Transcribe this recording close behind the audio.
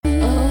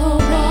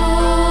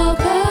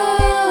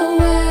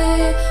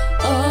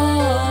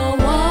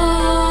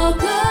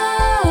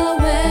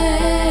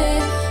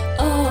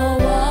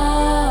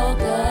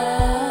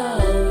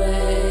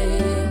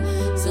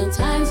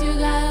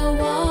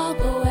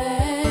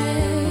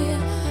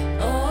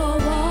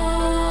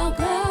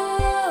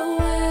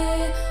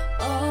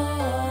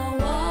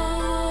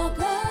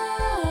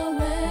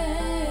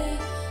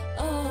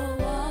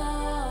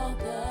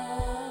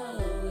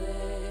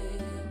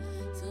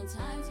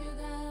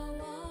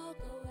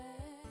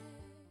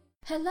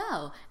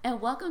Hello, and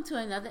welcome to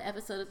another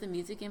episode of the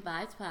Music and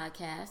Vibes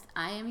podcast.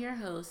 I am your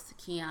host,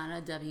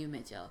 Kiana W.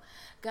 Mitchell.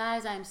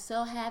 Guys, I'm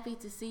so happy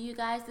to see you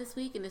guys this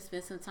week and to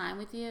spend some time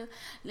with you.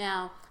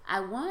 Now,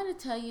 I want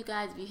to tell you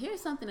guys, if you hear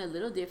something a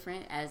little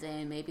different, as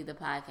in maybe the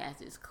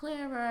podcast is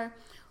clearer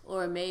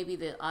or maybe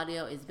the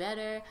audio is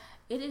better,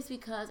 it is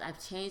because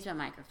I've changed my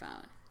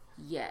microphone.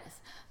 Yes.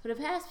 For the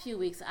past few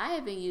weeks, I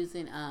have been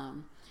using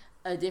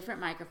a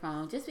different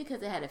microphone just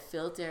because it had a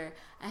filter.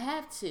 I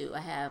have two. I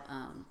have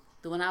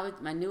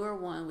my newer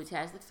one, which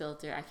has the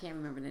filter. I can't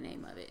remember the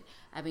name of it.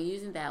 I've been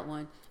using that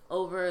one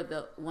over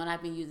the one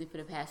I've been using for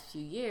the past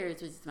few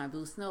years, which is my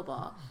Blue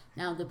Snowball.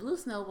 Now, the Blue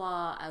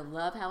Snowball, I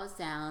love how it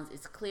sounds.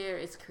 It's clear,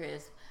 it's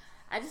crisp.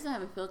 I just don't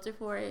have a filter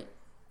for it.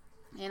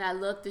 And I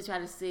looked to try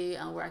to see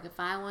where I could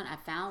find one. I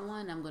found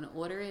one. I'm going to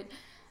order it,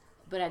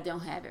 but I don't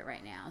have it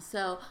right now.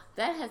 So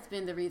that has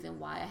been the reason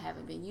why I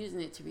haven't been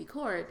using it to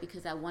record,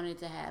 because I wanted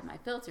to have my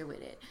filter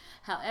with it.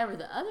 However,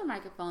 the other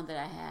microphone that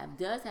I have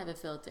does have a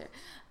filter.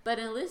 But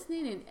in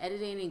listening and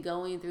editing and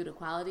going through the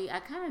quality,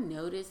 I kind of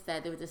noticed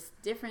that there was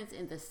a difference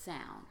in the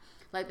sound.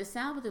 Like the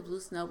sound with the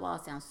Blue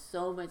Snowball sounds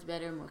so much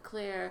better, more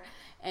clear,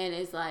 and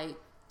it's like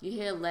you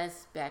hear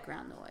less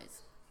background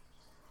noise.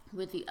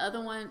 With the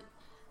other one,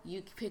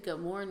 you pick up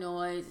more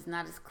noise, it's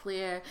not as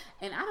clear,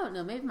 and I don't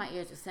know, maybe my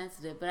ears are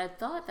sensitive, but I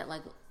thought that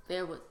like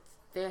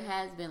there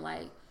has been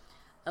like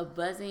a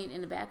buzzing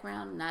in the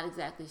background. Not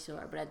exactly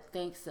sure, but I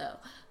think so.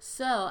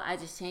 So I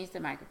just changed the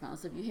microphone.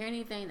 So if you hear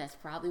anything, that's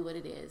probably what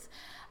it is.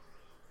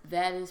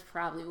 That is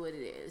probably what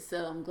it is.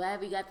 So I'm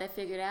glad we got that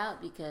figured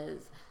out,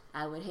 because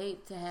I would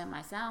hate to have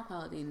my sound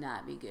quality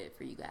not be good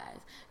for you guys,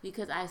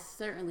 because I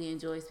certainly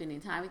enjoy spending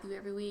time with you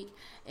every week,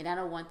 and I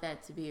don't want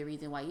that to be a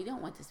reason why you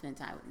don't want to spend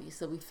time with me.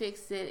 So we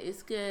fixed it.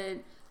 It's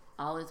good.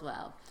 All is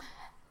well.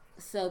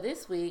 So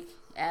this week,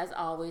 as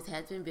always,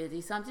 has been busy.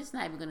 So I'm just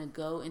not even going to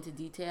go into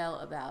detail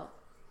about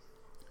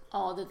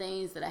all the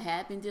things that I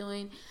have been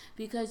doing,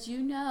 because you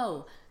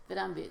know that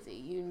I'm busy.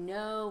 You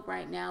know,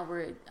 right now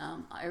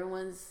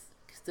everyone's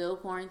still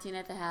quarantined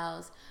at the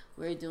house.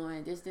 We're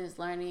doing distance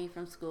learning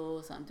from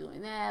school, so I'm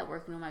doing that,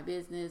 working on my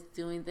business,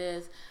 doing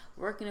this,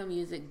 working on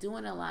music,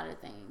 doing a lot of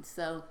things.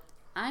 So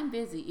I'm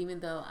busy even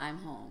though I'm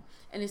home.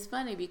 And it's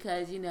funny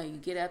because, you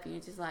get up and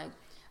you're just like,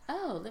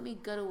 oh, let me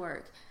go to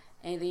work.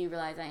 And then you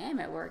realize I am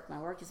at work. My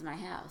work is my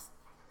house.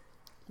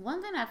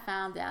 One thing I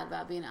found out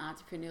about being an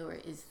entrepreneur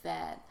is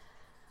that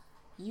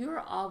you're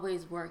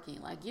always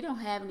working. Like, you don't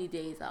have any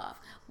days off,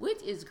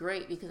 which is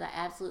great because I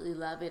absolutely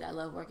love it. I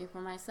love working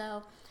for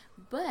myself,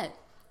 but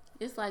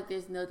it's like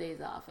there's no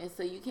days off. And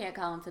so you can't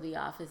call into the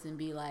office and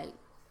be like,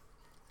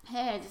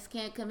 hey, I just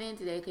can't come in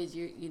today, because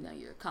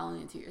you're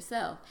calling into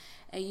yourself,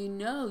 and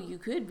you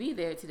could be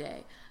there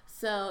today.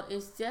 So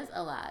it's just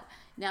a lot.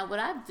 Now, what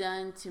I've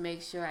done to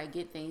make sure I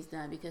get things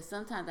done, because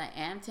sometimes I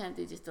am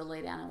tempted just to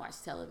lay down and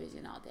watch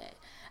television all day,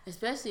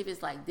 especially if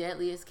it's like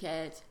Deadliest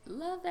Catch.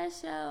 Love that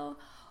show.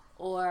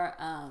 Or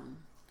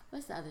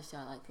what's the other show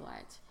I like to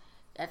watch?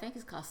 I think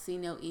it's called See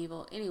No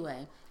Evil.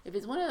 Anyway, if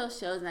it's one of those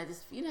shows and I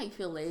just, you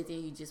feel lazy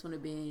and you just want to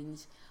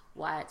binge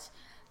watch.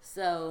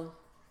 So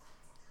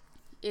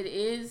it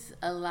is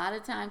a lot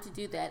of time to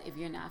do that if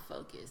you're not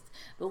focused.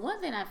 But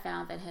one thing I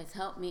found that has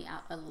helped me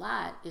out a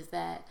lot is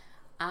that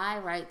I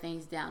write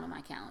things down on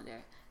my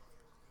calendar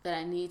that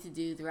I need to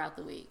do throughout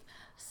the week.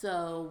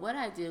 So what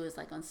I do is,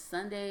 like on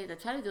Sundays, I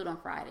try to do it on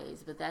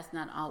Fridays, but that's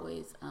not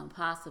always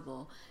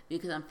possible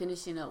because I'm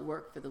finishing up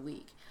work for the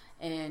week.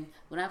 And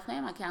when I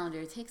plan my calendar,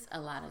 it takes a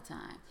lot of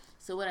time.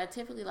 So what I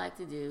typically like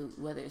to do,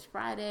 whether it's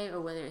Friday or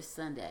whether it's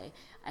Sunday,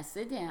 I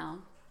sit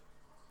down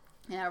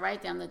and I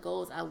write down the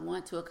goals I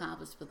want to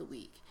accomplish for the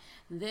week.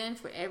 Then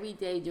for every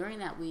day during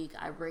that week,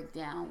 I break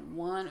down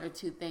one or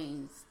two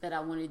things that I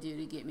want to do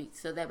to get me,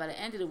 so that by the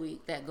end of the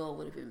week, that goal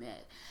would have been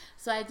met.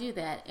 So I do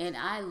that, and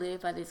I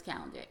live by this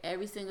calendar.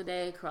 Every single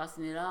day,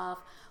 crossing it off,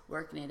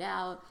 working it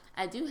out.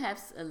 I do have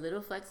a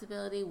little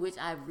flexibility, which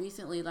I've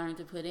recently learned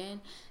to put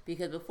in,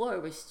 because before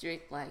it was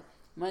strict, like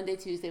Monday,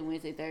 Tuesday,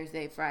 Wednesday,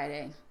 Thursday,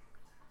 Friday.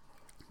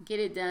 Get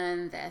it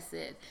done, that's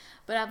it.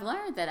 But I've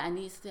learned that I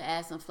need to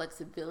add some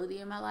flexibility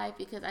in my life,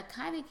 because I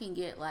kind of can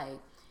get like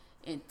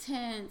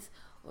intense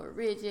or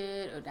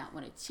rigid, or not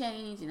want to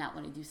change and not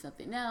want to do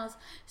something else.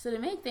 So to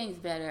make things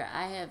better,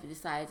 I have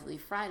decided to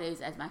leave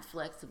Fridays as my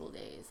flexible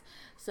days.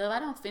 So if I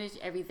don't finish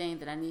everything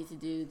that I need to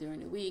do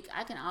during the week,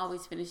 I can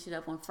always finish it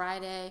up on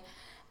Friday.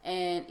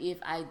 And if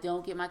I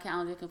don't get my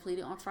calendar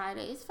completed on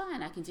Friday, it's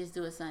fine. I can just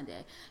do it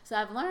Sunday. So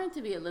I've learned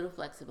to be a little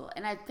flexible.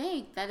 And I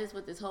think that is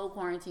what this whole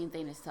quarantine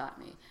thing has taught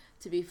me,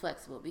 to be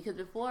flexible. Because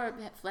before,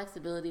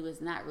 flexibility was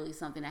not really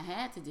something I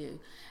had to do,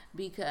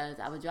 because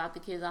I would drop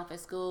the kids off at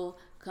school,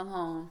 come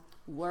home,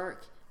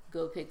 work,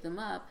 go pick them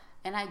up,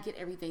 and I get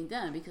everything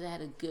done because I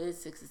had a good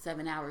 6 to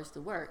 7 hours to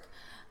work.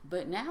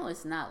 But now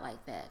it's not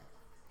like that.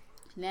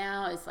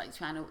 Now it's like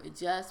trying to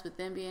adjust with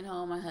them being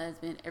home, my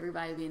husband,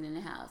 everybody being in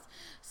the house.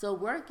 So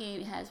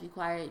working has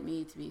required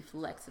me to be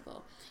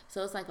flexible.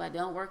 So it's like if I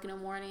don't work in the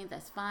morning,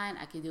 that's fine.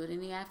 I can do it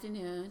in the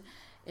afternoon.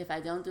 If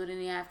I don't do it in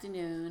the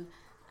afternoon,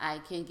 I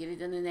can get it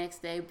done the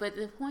next day. But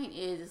the point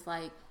is, it's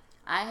like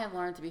I have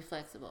learned to be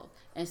flexible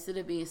instead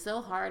of being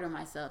so hard on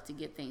myself to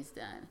get things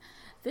done.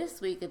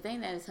 This week, the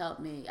thing that has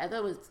helped me, I thought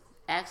it was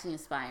actually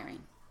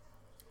inspiring.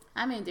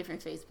 I'm in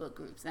different Facebook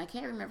groups, and I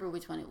can't remember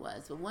which one it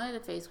was, but one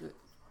of the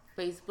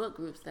Facebook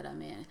groups that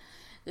I'm in,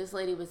 this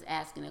lady was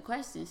asking a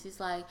question. She's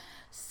like,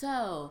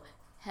 so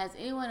has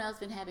anyone else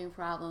been having a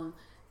problem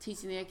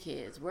teaching their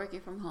kids,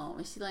 working from home?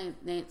 And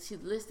she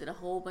listed a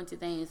whole bunch of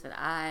things that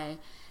I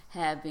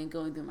have been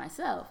going through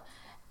myself.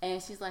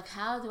 And she's like,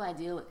 how do I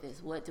deal with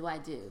this? What do I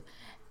do?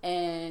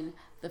 And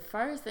the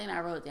first thing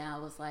I wrote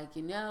down was like,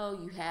 you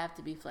have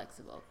to be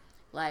flexible.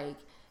 Like,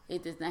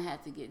 it does not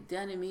have to get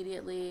done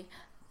immediately.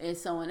 And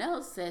someone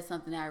else said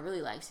something that I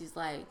really like. She's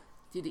like,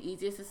 do the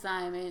easiest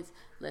assignments,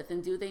 let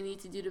them do what they need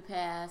to do to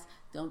pass.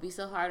 Don't be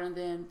so hard on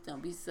them.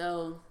 Don't be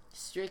so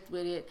strict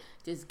with it.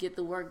 Just get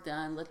the work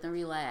done. Let them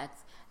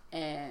relax.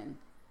 And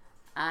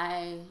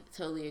I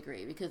totally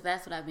agree, because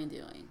that's what I've been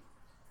doing.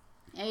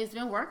 And it's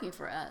been working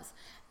for us.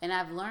 And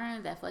I've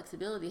learned that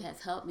flexibility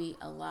has helped me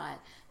a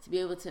lot to be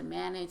able to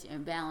manage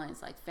and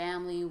balance like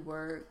family,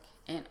 work,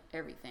 and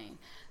everything.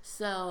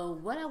 So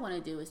what I want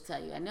to do is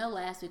tell you, I know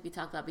last week we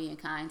talked about being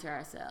kind to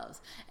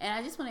ourselves, and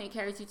I just want to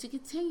encourage you to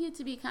continue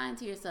to be kind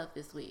to yourself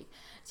this week.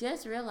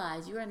 Just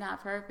realize you are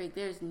not perfect.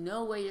 There's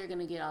no way you're going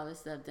to get all this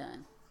stuff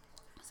done.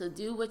 So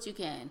do what you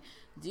can.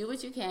 Do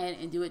what you can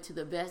and do it to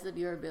the best of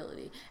your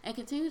ability, and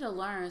continue to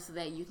learn so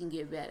that you can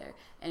get better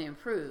and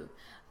improve.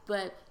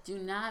 But do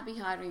not be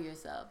hard on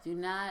yourself. Do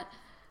not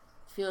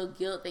feel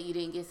guilt that you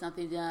didn't get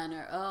something done,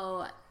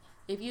 or,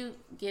 if you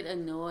get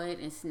annoyed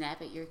and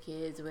snap at your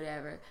kids or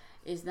whatever,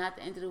 it's not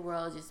the end of the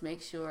world. Just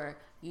make sure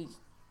you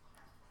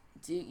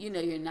do,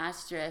 you're not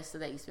stressed so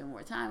that you spend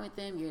more time with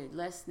them. You're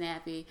less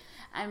snappy.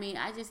 I mean,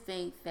 I just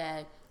think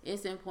that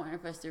it's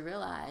important for us to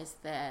realize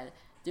that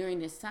during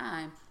this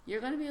time,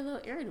 you're going to be a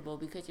little irritable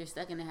because you're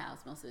stuck in the house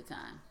most of the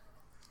time.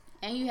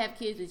 And you have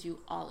kids with you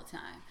all the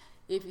time,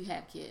 if you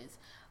have kids.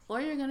 Or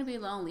you're going to be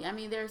lonely. I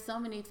mean, there are so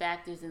many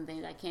factors and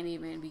things I can't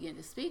even begin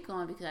to speak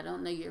on because I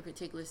don't know your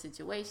particular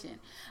situation.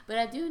 But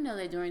I do know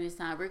that during this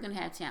time, we're going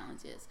to have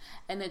challenges.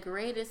 And the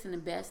greatest and the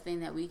best thing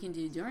that we can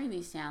do during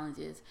these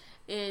challenges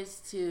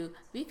is to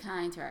be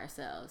kind to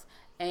ourselves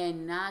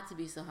and not to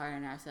be so hard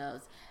on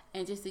ourselves,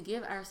 and just to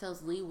give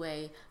ourselves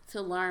leeway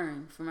to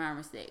learn from our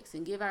mistakes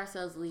and give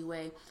ourselves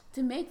leeway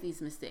to make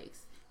these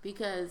mistakes,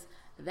 because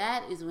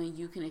that is when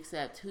you can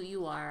accept who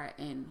you are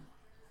and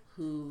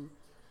who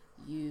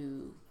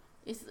you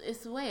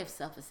it's a way of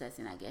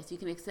self-assessing, I guess. You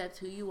can accept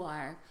who you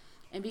are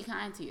and be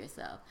kind to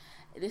yourself.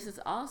 This is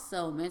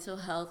also Mental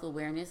Health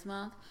Awareness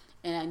Month,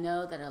 and I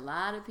know that a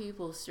lot of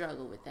people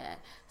struggle with that.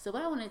 So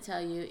what I want to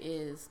tell you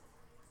is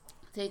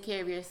take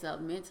care of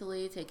yourself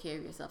mentally, take care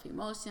of yourself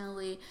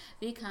emotionally,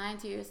 be kind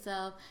to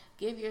yourself,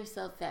 give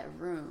yourself that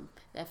room,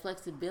 that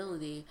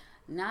flexibility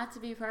not to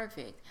be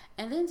perfect,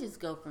 and then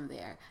just go from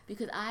there.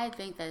 Because I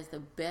think that is the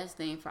best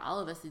thing for all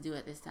of us to do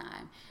at this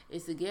time,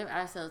 is to give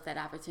ourselves that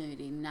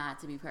opportunity not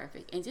to be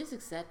perfect and just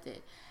accept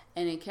it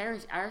and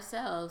encourage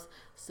ourselves,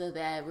 so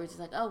that we're just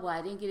like, oh, well,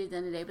 I didn't get it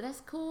done today, but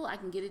that's cool. I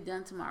can get it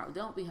done tomorrow.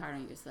 Don't be hard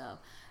on yourself.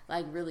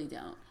 Like, really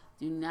don't.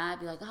 Do not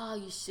be like, oh,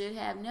 you should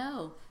have.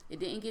 No, it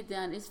didn't get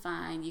done. It's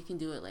fine. You can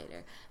do it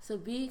later. So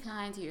be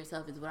kind to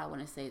yourself is what I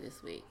want to say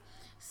this week.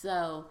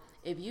 So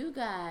if you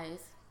guys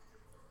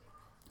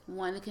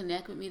want to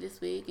connect with me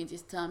this week and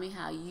just tell me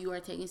how you are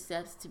taking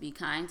steps to be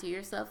kind to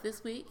yourself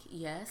this week,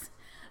 yes,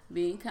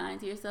 being kind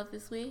to yourself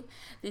this week,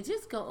 then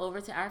just go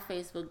over to our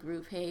Facebook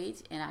group page,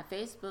 and our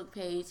Facebook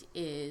page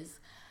is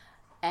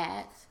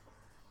at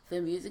the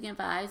Music and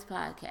Vibes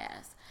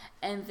Podcast.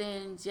 And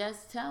then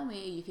just tell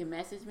me, you can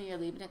message me or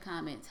leave in the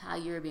comments how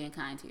you're being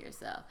kind to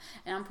yourself.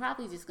 And I'm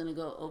probably just going to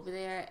go over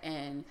there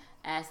and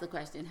ask the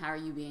question, how are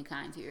you being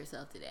kind to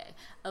yourself today?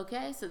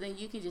 Okay, so then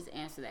you can just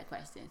answer that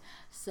question.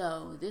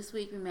 So this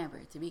week, remember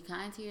to be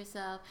kind to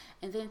yourself,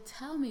 and then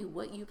tell me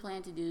what you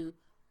plan to do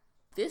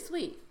this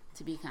week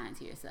to be kind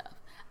to yourself.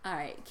 All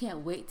right, can't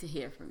wait to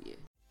hear from you.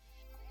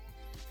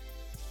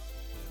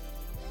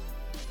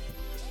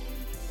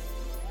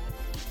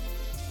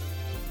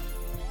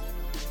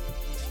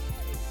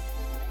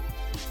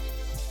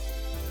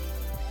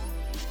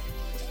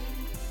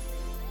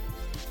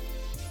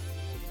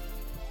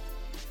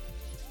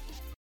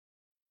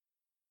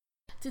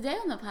 Today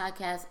on the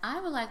podcast, I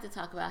would like to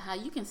talk about how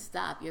you can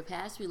stop your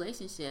past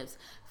relationships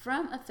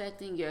from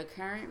affecting your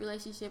current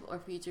relationship or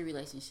future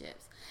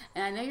relationships.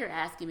 And I know you're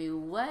asking me,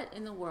 what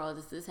in the world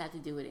does this have to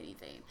do with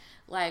anything?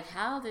 Like,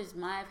 how does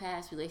my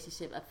past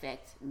relationship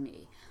affect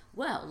me?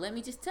 Well, let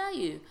me just tell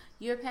you,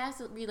 your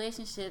past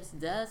relationships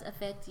does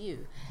affect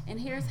you. And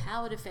here's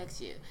how it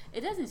affects you. It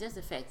doesn't just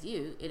affect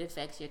you, it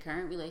affects your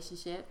current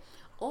relationship,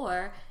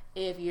 or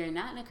if you're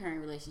not in a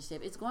current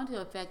relationship, it's going to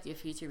affect your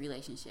future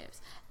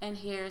relationships. And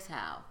here's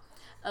how.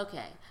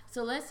 Okay,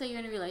 so let's say you're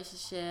in a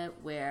relationship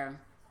where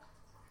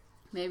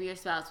maybe your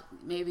spouse,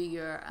 maybe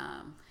your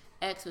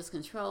ex was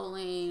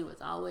controlling,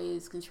 was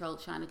always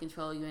trying to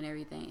control you and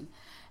everything.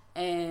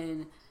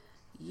 And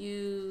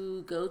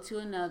you go to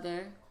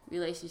another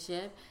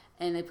relationship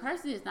and the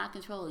person is not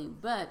controlling,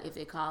 but if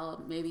they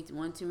call maybe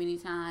one too many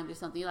times or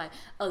something, you're like,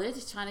 oh, they're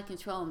just trying to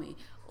control me.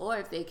 Or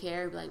if they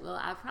care, be like, well,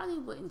 I probably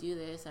wouldn't do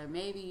this, or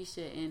maybe you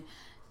shouldn't.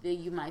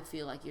 Then you might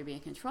feel like you're being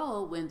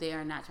controlled when they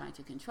are not trying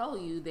to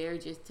control you. They're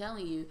just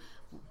telling you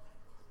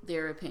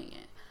their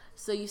opinion.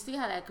 So you see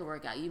how that could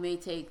work out. You may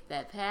take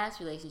that past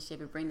relationship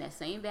and bring that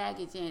same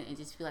baggage in and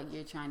just feel like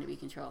you're trying to be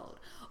controlled.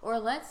 Or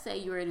let's say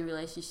you're in a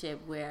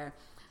relationship where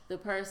the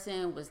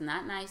person was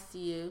not nice to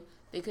you.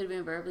 They could have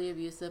been verbally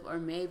abusive, or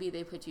maybe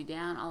they put you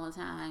down all the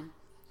time.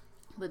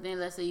 But then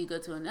let's say you go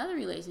to another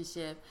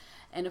relationship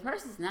and the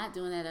person's not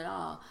doing that at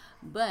all.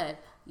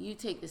 But you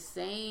take the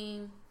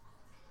same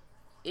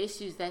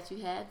issues that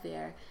you had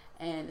there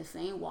and the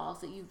same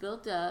walls that you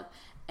built up,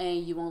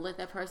 and you won't let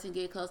that person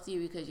get close to you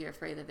because you're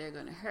afraid that they're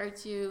going to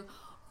hurt you,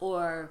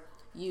 or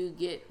you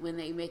get, when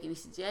they make any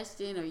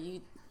suggestion or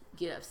you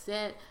get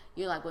upset,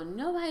 you're like, well,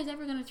 nobody's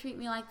ever going to treat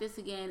me like this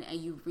again, and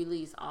you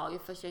release all your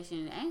frustration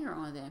and anger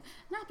on them,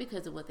 not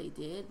because of what they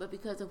did, but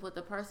because of what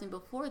the person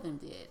before them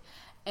did.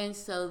 And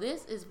so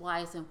this is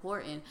why it's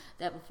important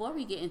that before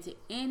we get into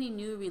any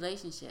new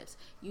relationships,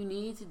 you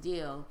need to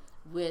deal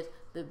with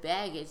the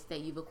baggage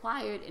that you've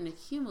acquired and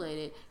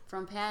accumulated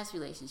from past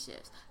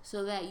relationships,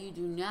 so that you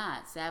do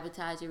not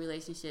sabotage your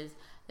relationships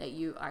that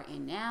you are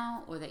in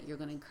now or that you're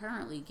going to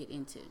currently get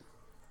into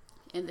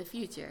in the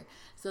future.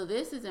 So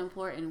this is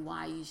important,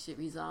 why you should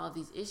resolve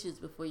these issues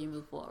before you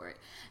move forward.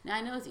 Now,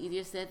 I know it's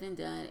easier said than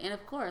done, and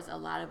of course a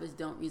lot of us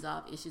don't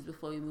resolve issues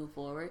before we move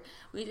forward.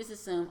 We just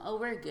assume, oh,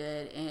 we're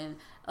good, and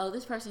oh,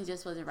 this person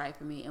just wasn't right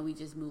for me, and we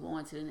just move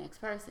on to the next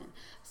person.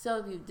 So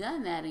if you've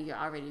done that and you're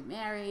already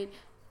married,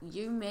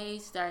 you may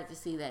start to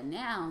see that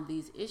now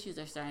these issues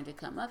are starting to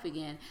come up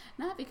again,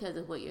 not because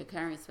of what your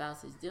current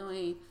spouse is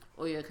doing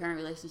or your current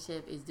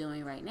relationship is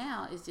doing right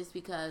now. It's just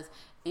because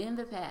in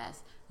the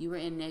past you were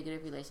in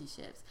negative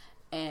relationships,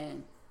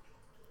 and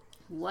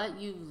what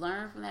you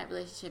learn from that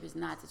relationship is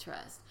not to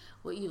trust.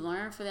 What you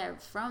learn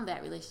from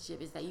that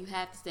relationship is that you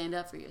have to stand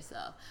up for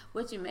yourself.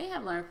 What you may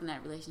have learned from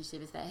that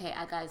relationship is that, hey,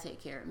 I got to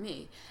take care of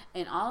me.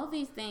 And all of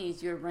these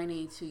things you're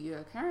bringing to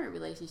your current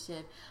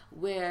relationship,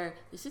 where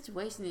the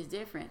situation is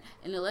different,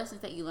 and the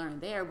lessons that you learned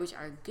there, which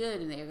are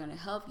good and they're going to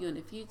help you in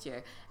the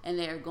future, and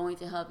they're going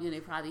to help you, and they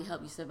probably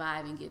help you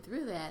survive and get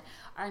through that,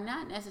 are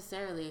not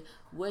necessarily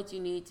what you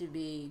need to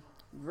be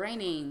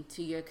bringing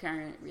to your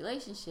current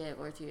relationship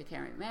or to your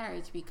current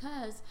marriage,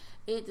 because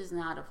it does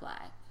not apply.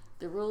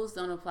 The rules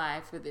don't apply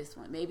for this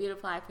one. Maybe it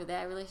applied for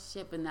that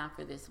relationship, but not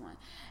for this one.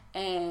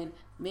 And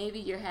maybe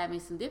you're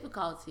having some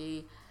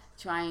difficulty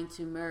trying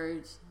to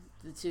merge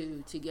the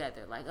two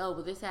together. Like, oh,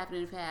 well, this happened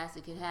in the past,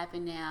 it could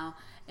happen now,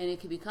 and it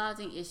could be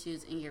causing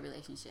issues in your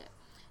relationship.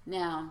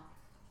 Now,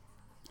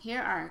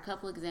 here are a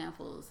couple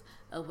examples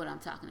of what I'm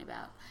talking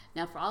about.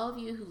 Now, for all of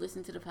you who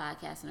listen to the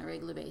podcast on a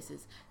regular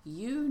basis,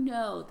 you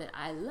know that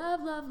I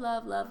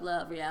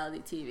love reality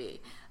TV.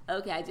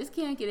 Okay, I just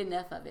can't get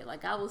enough of it.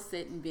 Like, I will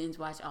sit and binge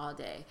watch all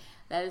day.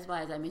 That is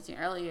why, as I mentioned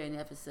earlier in the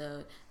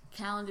episode,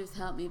 calendars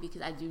help me,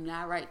 because I do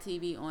not write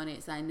TV on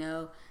it. So I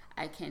know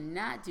I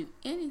cannot do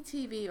any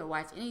TV or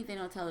watch anything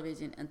on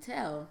television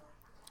until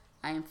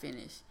I am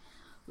finished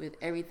with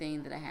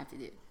everything that I have to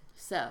do.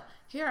 So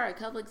here are a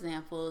couple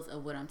examples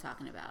of what I'm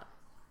talking about.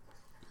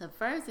 The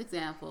first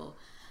example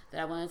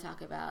that I want to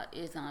talk about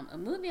is a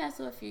movie I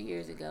saw a few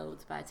years ago.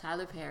 It's by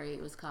Tyler Perry.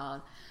 It was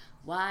called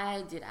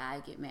Why Did I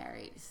Get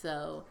Married?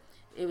 So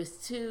it was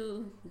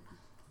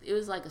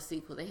like a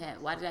sequel. They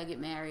had Why Did I Get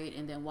Married,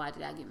 and then Why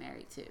Did I Get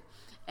Married Too?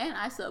 And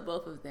I saw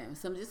both of them.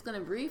 So I'm just going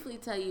to briefly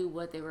tell you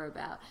what they were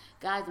about.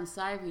 Guys, I'm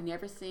sorry if you've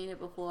never seen it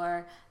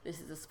before.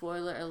 This is a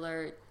spoiler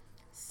alert.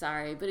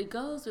 Sorry, but it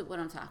goes with what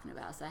I'm talking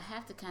about, so I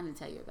have to kind of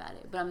tell you about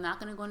it. But I'm not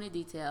going to go into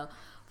detail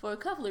for a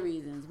couple of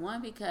reasons.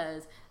 One,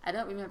 because I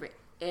don't remember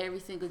every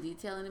single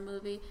detail in the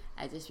movie.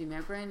 I just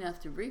remember enough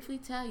to briefly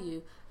tell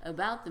you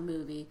about the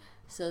movie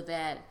so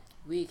that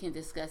we can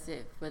discuss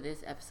it for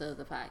this episode of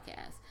the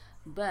podcast.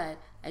 But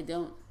I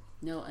don't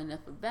know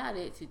enough about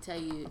it to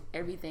tell you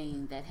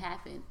everything that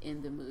happened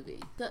in the movie.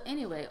 So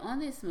anyway, on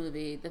this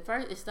movie,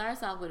 it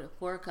starts off with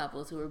 4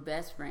 couples who were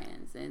best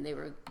friends, and they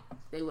would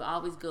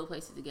always go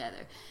places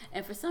together.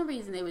 And for some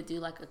reason, they would do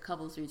like a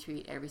couples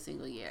retreat every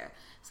single year.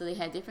 So they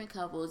had different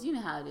couples. You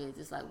know how it is.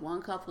 It's like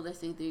one couple that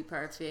seems to be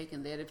perfect,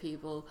 and they're the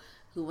people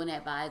who want to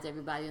advise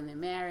everybody on their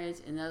marriage.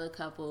 Another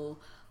couple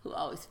who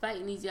always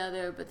fighting each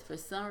other, but for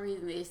some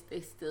reason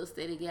they still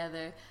stay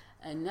together.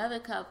 Another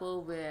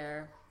couple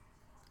where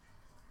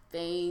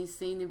things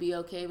seem to be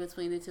okay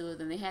between the two of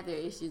them. They have their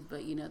issues,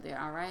 but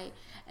they're all right.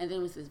 And then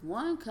there was this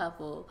one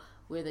couple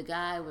where the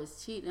guy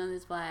was cheating on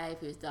his wife.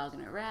 He was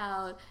dogging her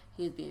out.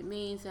 He was being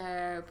mean to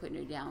her, putting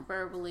her down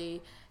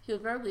verbally. He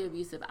was verbally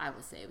abusive, I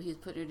would say, but he was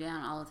putting her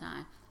down all the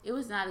time. It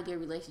was not a good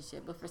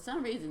relationship, but for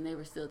some reason they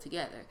were still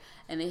together,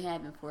 and they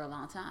had been for a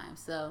long time.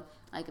 So,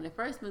 like in the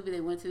first movie,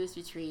 they went to this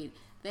retreat.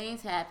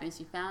 Things happened.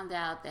 She found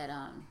out that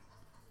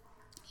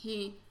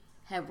he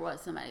had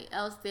brought somebody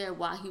else there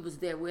while he was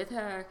there with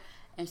her.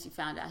 and she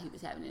found out he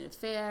was having an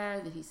affair,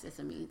 that he said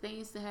some mean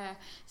things to her.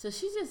 So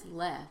she just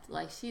left.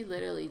 Like, she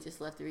literally just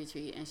left the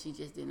retreat, and she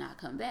just did not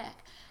come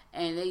back.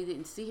 And they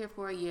didn't see her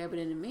for a year, but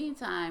in the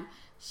meantime,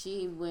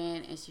 she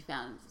went and she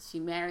found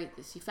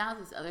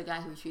this other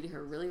guy who treated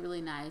her really,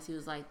 really nice. He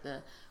was like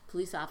the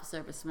police officer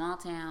of a small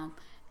town,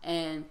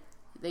 and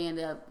they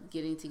ended up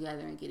getting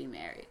together and getting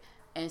married.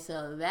 And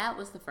so that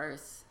was the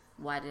first,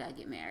 why did I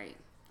get married?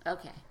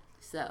 Okay,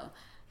 so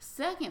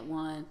second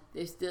one,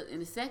 there's still, in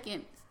the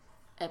second,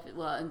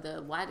 in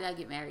the why did I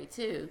get married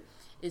too,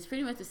 it's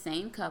pretty much the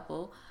same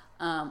couple.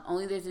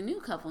 Only there's a new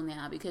couple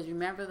now, because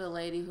remember the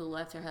lady who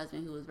left her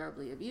husband, who was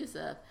verbally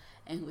abusive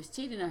and who was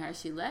cheating on her,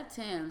 she left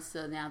him,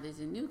 so now there's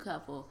a new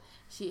couple,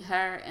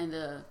 her and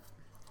the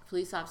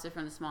police officer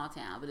from the small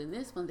town. But in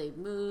this one, they've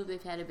moved,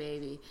 they've had a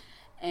baby,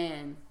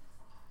 and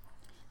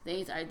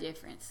things are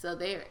different. So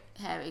they're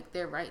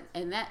right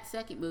in that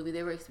second movie,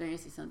 they were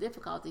experiencing some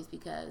difficulties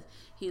because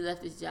he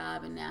left his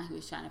job and now he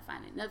was trying to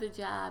find another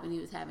job, and he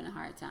was having a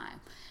hard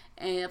time.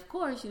 And of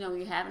course, when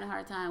you're having a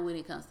hard time when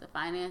it comes to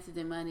finances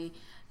and money,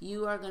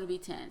 you are going to be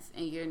tense,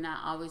 and you're not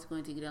always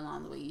going to get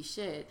along the way you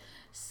should.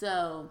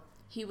 So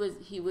he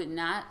would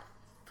not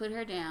put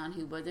her down.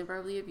 He wasn't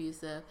verbally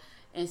abusive.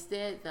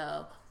 Instead,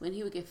 though, when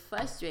he would get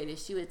frustrated,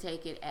 she would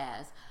take it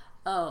as,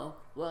 oh,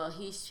 well,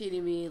 he's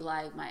treating me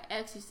like my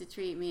ex used to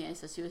treat me. And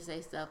so she would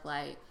say stuff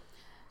like,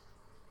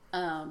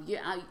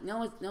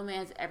 no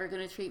man's ever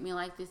going to treat me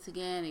like this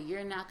again, and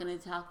you're not going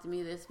to talk to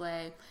me this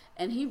way.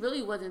 And he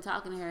really wasn't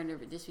talking to her in a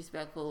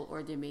disrespectful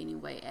or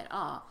demeaning way at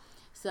all.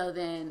 So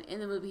then in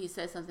the movie, he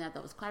said something I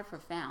thought was quite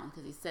profound,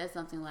 because he said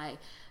something like,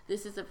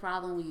 this is a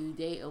problem when you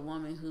date a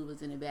woman who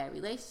was in a bad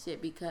relationship,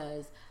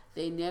 because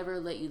they never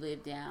let you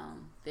live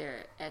down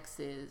their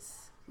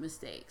ex's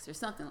mistakes, or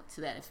something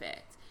to that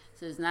effect.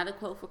 So it's not a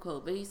quote for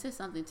quote, but he said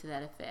something to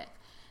that effect.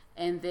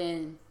 And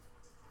then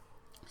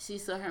she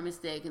saw her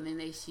mistake, and then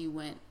they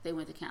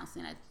went to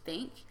counseling, I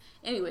think.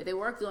 Anyway, they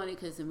worked on it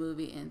because the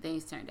movie, and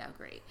things turned out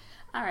great.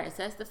 All right,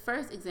 so that's the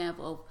first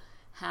example of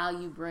how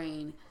you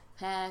bring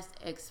past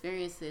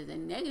experiences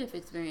and negative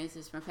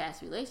experiences from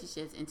past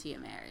relationships into your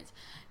marriage.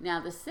 Now,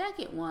 the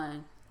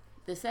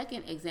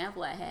second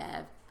example I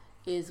have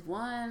is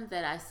one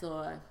that I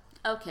saw,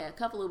 a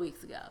couple of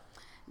weeks ago.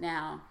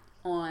 Now,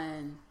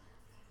 on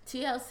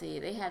TLC,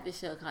 they have this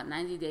show called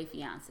 90 Day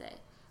Fiancé.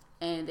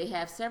 And they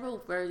have several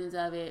versions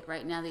of it.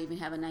 Right now, they even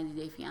have a 90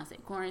 Day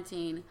Fiancé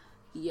quarantine.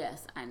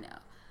 Yes, I know.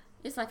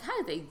 It's like, how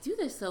did they do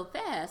this so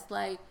fast?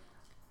 Like,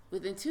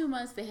 within 2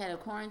 months, they had a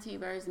quarantine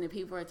version and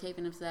people are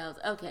taping themselves.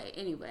 Okay,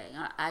 anyway,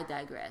 I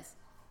digress.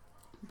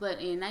 But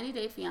in 90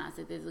 Day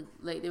Fiancé, there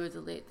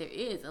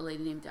is a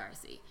lady named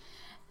Darcy.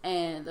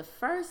 And the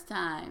first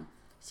time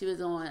she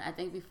was on, I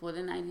think before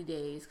the 90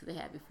 days, because they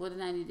had before the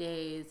 90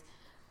 days,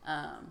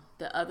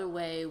 the other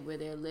way, where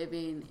they're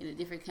living in a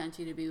different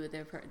country to be with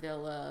their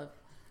love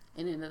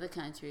in another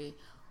country,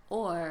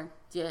 or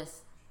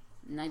just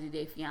 90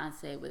 Day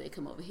Fiancé, where they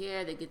come over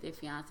here, they get their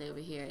fiancé over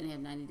here, and they have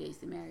 90 days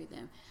to marry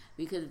them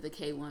because of the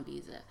K-1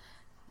 visa.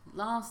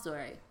 Long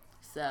story.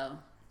 So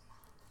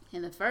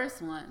in the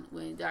first one,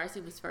 when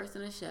Darcy was first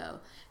on the show,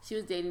 she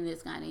was dating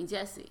this guy named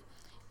Jesse.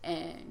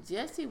 And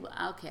Jesse,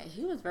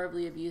 he was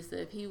verbally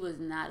abusive. He was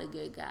not a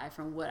good guy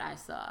from what I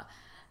saw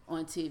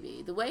on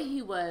TV. The way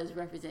he was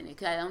represented,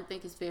 because I don't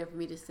think it's fair for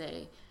me to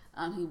say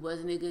he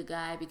wasn't a good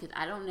guy, because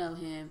I don't know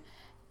him.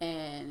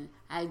 And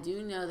I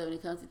do know that when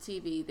it comes to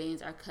TV,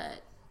 things are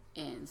cut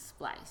and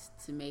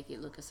spliced to make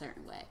it look a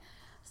certain way.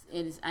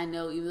 I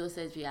know, even though it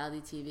says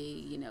reality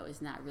TV,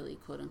 it's not really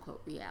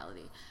quote-unquote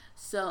reality.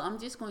 So I'm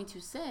just going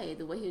to say,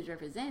 the way he was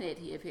represented,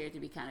 he appeared to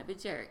be kind of a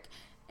jerk.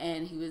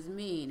 And he was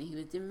mean, and he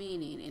was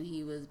demeaning, and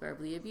he was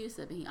verbally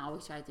abusive. And he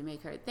always tried to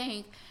make her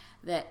think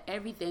that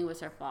everything was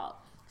her fault.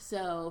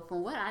 So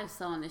from what I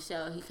saw on the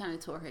show, he kind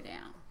of tore her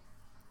down.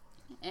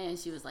 And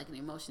she was like an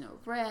emotional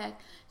wreck,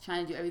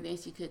 trying to do everything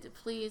she could to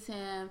please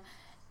him.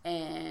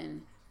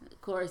 And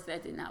of course,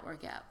 that did not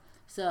work out.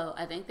 So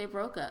I think they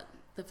broke up,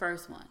 the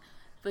first one.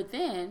 But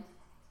then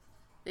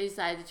they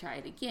decided to try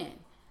it again.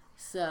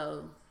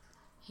 So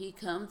he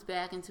comes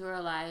back into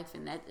her life,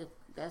 and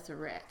that's a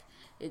wreck.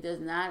 It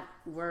does not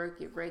work.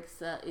 It breaks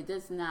up. It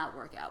does not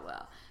work out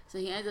well. So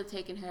he ends up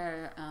taking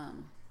her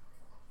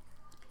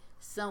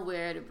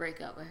somewhere to break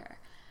up with her.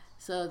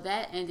 So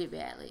that ended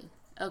badly.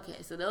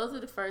 Okay, so those were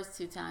the first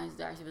two times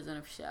Darcy was on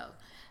a show.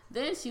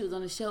 Then she was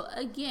on the show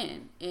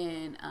again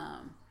in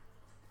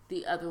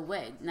The Other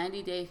Way,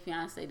 90 Day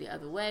Fiancé The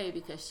Other Way,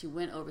 because she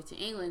went over to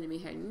England to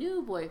meet her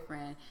new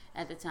boyfriend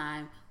at the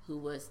time, who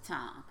was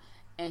Tom.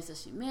 And so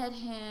she met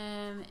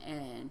him,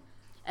 and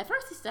at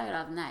first he started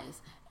off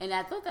nice, and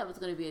I thought that was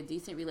going to be a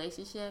decent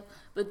relationship.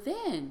 But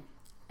then,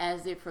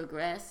 as it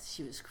progressed,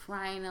 she was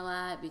crying a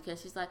lot,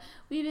 because she's like,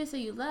 well, you didn't say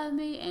you love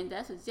me, and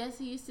that's what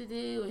Jesse used to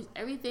do, and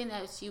everything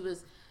that she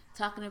was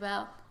talking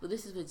about, well,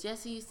 this is what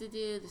Jesse used to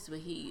do, this is what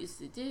he used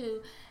to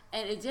do.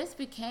 And it just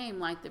became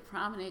like the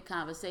prominent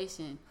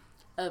conversation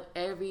of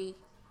everything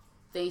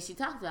she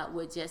talked about,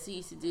 what Jesse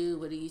used to do,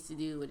 what he used to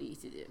do, what he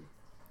used to do.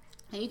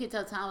 And you could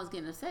tell Tom was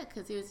getting upset,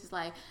 because he was just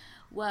like,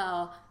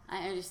 well,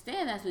 I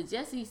understand that's what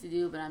Jesse used to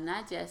do, but I'm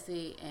not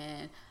Jesse,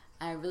 and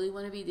I really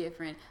want to be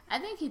different. I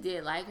think he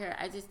did like her.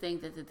 I just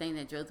think that the thing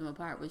that drove them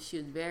apart was she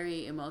was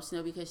very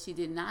emotional because she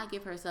did not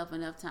give herself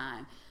enough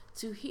time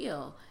to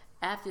heal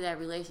after that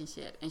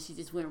relationship, and she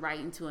just went right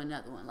into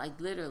another one. Like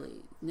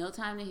literally, no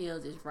time to heal,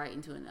 just right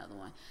into another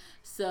one.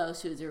 So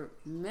she was a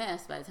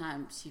mess by the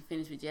time she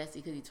finished with Jesse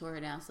because he tore her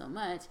down so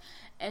much,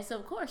 and so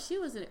of course she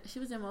was an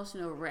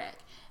emotional wreck.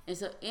 And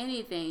so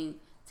anything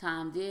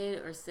Tom did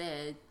or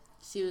said,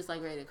 she was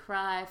like ready to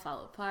cry,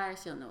 fall apart.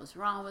 She don't know what's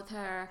wrong with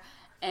her.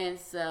 And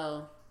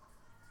so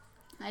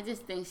I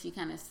just think she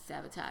kind of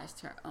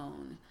sabotaged her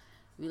own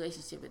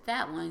relationship with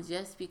that one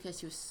just because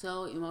she was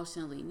so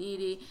emotionally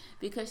needy,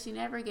 because she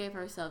never gave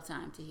herself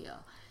time to heal.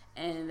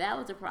 And that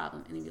was a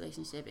problem in the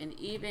relationship. And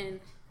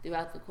even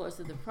throughout the course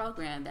of the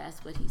program,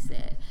 that's what he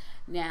said.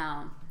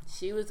 Now,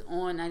 she was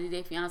on 90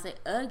 Day Fiancé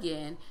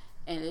again,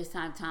 and this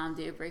time Tom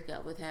did break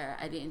up with her.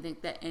 I didn't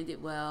think that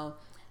ended well.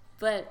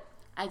 But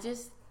I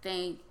just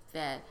think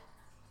that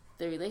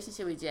the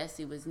relationship with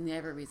Jesse was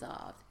never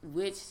resolved,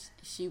 which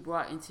she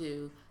brought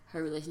into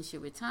her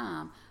relationship with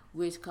Tom,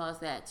 which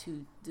caused that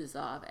to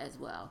dissolve as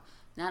well.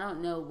 Now, I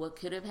don't know what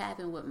could have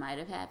happened, what might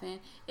have happened.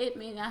 It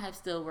may not have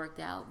still worked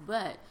out,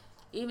 but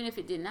even if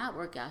it did not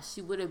work out,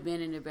 she would have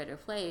been in a better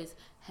place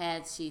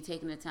had she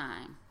taken the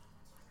time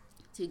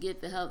to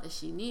get the help that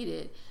she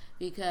needed,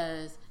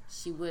 because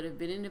she would have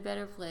been in a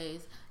better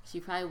place. She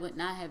probably would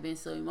not have been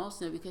so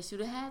emotional because she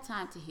would have had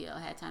time to heal,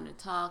 had time to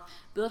talk,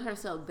 build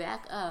herself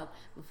back up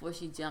before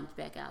she jumped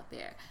back out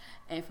there.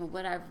 And from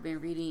what I've been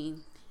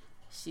reading,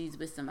 she's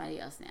with somebody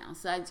else now.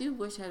 So I do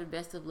wish her the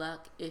best of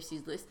luck if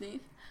she's listening.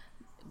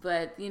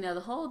 But, you know,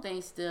 the whole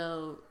thing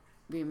still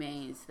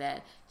remains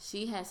that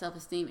she has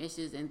self-esteem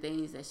issues and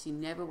things that she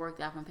never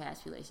worked out from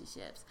past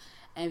relationships.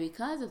 And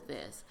because of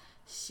this,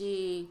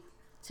 she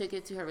took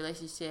it to her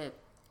relationship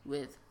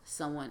with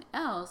someone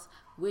else,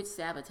 which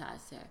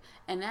sabotaged her.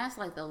 And that's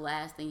like the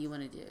last thing you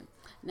want to do.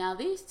 Now,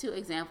 these two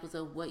examples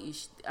of what you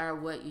are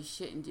what you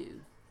shouldn't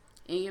do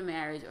in your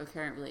marriage or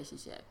current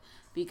relationship,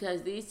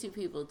 because these two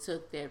people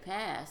took their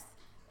past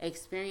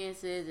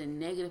experiences and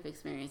negative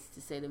experiences,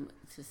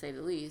 to say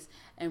the least,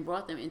 and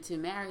brought them into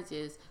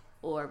marriages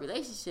or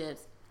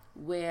relationships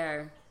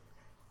where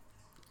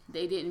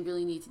they didn't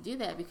really need to do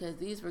that, because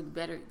these were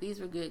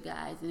good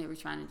guys and they were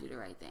trying to do the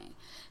right thing.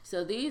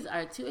 So these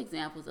are two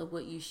examples of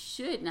what you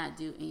should not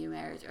do in your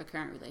marriage or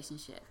current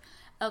relationship.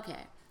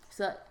 Okay,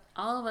 so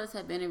all of us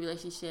have been in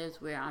relationships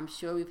where I'm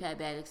sure we've had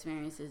bad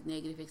experiences,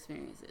 negative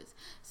experiences.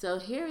 So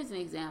here is an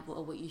example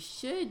of what you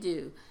should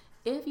do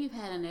if you've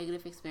had a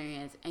negative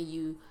experience and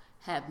you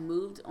have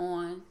moved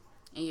on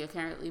and you're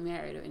currently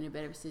married or in a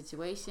better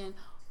situation,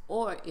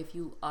 or if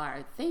you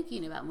are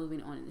thinking about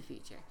moving on in the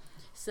future.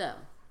 So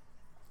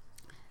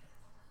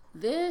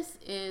this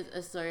is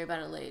a story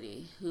about a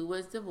lady who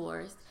was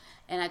divorced,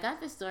 and I got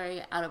this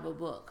story out of a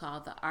book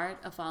called The Art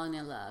of Falling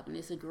in Love, and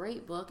it's a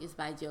great book. It's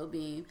by Joe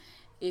Beam.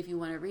 If you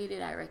want to read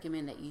it, I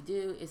recommend that you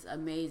do. It's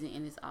amazing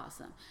and it's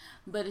awesome.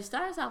 But it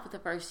starts off with the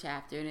first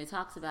chapter, and it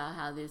talks about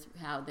how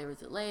there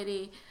was a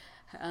lady.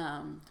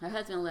 Her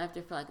husband left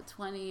her for like a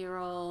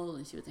 20-year-old,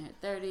 and she was in her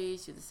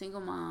 30s. She was a single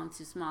mom,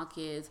 2 small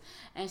kids,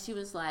 and she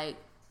was like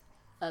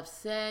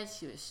upset,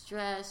 she was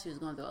stressed, she was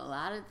going through a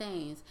lot of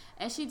things,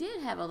 and she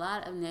did have a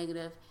lot of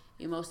negative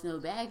emotional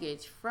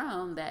baggage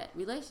from that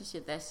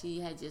relationship that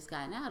she had just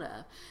gotten out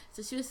of.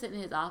 So she was sitting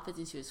in his office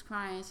and she was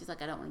crying. She's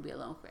like, I don't want to be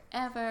alone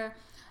forever.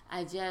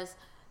 I just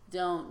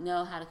don't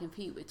know how to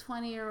compete with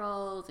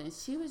 20-year-olds. And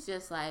she was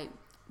just like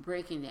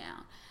breaking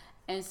down.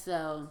 And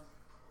so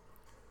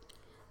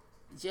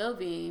Joe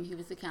Beam, he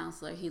was the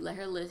counselor, he let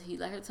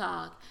her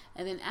talk,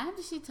 and then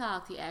after she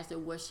talked, he asked her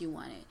what she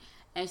wanted.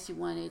 And she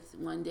wanted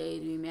one day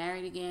to be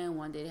married again,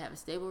 one day to have a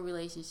stable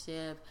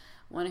relationship,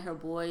 wanted her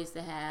boys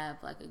to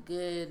have like a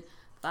good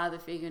father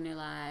figure in their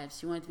lives.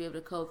 She wanted to be able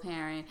to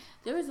co-parent.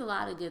 There was a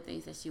lot of good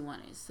things that she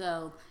wanted.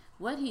 So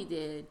what he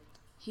did,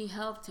 he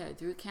helped her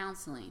through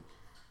counseling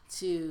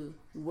to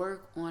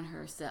work on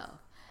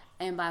herself.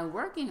 And by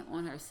working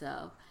on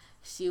herself,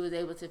 she was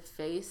able to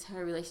face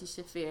her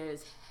relationship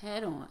fears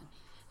head on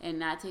and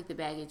not take the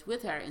baggage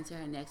with her into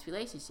her next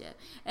relationship.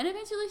 And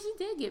eventually she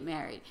did get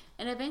married.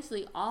 And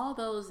eventually all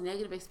those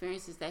negative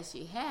experiences that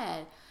she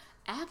had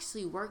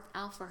actually worked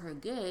out for her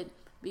good,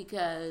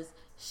 because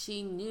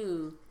she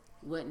knew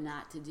what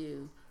not to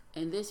do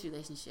in this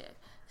relationship.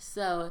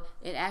 So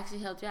it actually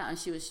helped her out, and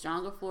she was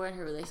stronger for it.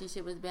 Her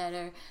relationship was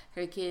better.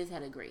 Her kids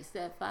had a great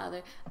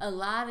stepfather. A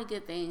lot of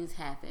good things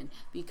happened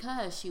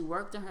because she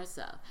worked on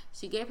herself.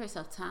 She gave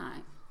herself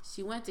time.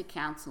 She went to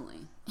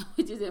counseling,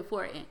 which is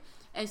important.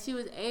 And she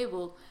was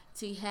able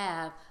to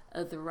have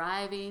a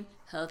thriving,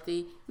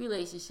 healthy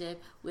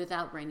relationship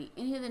without bringing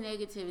any of the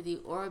negativity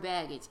or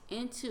baggage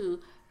into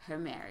her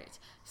marriage.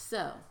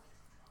 So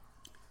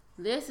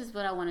this is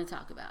what I want to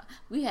talk about.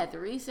 We had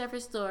 3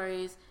 separate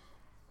stories,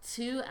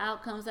 2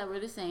 outcomes that were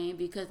the same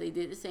because they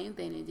did the same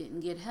thing. They didn't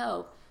get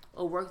help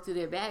or work through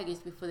their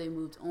baggage before they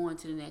moved on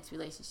to the next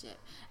relationship.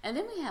 And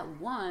then we had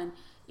one,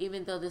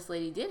 even though this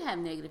lady did have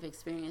negative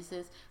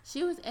experiences,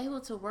 she was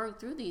able to work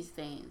through these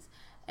things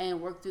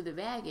and work through the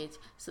baggage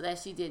so that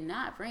she did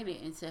not bring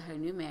it into her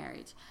new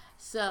marriage.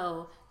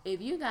 So if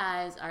you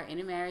guys are in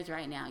a marriage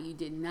right now, you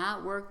did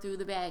not work through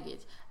the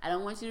baggage. I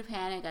don't want you to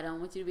panic. I don't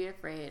want you to be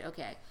afraid.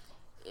 Okay,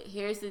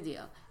 here's the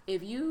deal.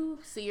 If you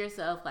see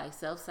yourself like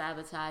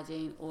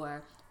self-sabotaging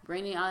or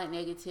bringing all that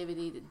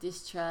negativity, the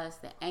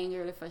distrust, the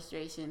anger, the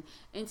frustration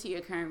into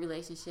your current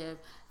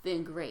relationship,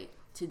 then great.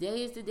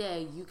 Today is the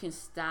day you can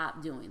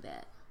stop doing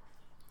that.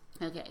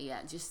 Okay, yeah,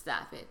 just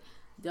stop it.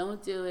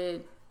 Don't do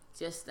it.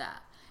 Just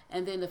stop.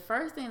 And then the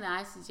first thing that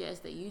I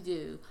suggest that you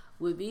do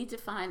would be to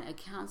find a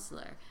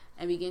counselor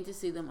and begin to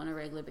see them on a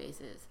regular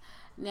basis.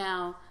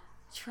 Now,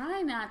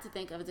 try not to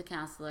think of the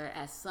counselor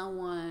as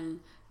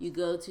someone you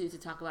go to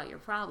talk about your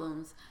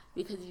problems,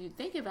 because if you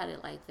think about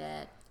it like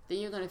that, then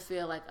you're going to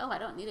feel like, oh, I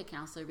don't need a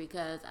counselor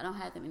because I don't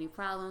have that many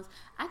problems.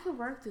 I can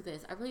work through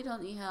this. I really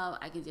don't need help.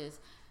 I can just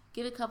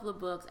get a couple of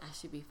books. I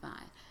should be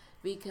fine.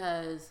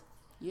 Because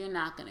you're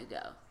not going to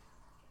go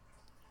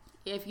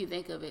if you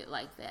think of it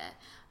like that.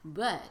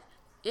 But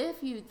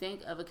if you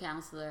think of a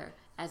counselor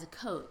as a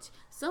coach,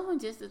 someone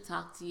just to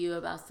talk to you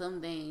about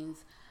some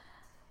things,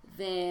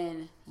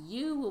 then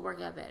you will work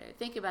out better.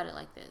 Think about it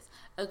like this.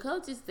 A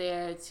coach is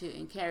there to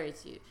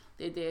encourage you.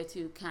 They're there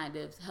to kind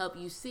of help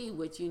you see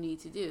what you need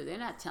to do. They're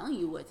not telling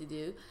you what to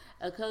do.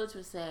 A coach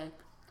will say,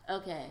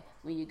 okay,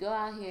 when you go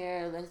out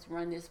here, let's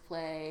run this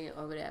play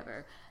or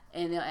whatever.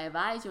 And they'll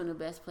advise you on the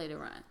best play to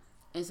run.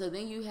 And so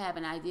then you have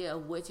an idea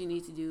of what you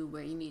need to do,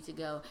 where you need to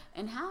go,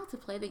 and how to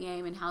play the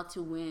game and how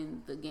to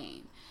win the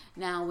game.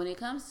 Now, when it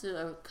comes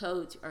to a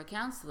coach or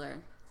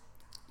counselor,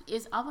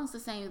 it's almost the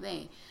same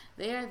thing.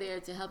 They are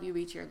there to help you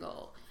reach your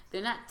goal.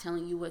 They're not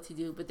telling you what to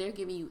do, but they're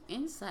giving you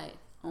insight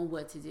on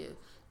what to do.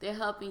 They're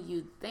helping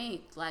you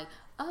think like,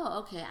 oh,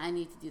 okay, I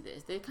need to do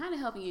this. They're kind of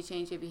helping you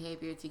change your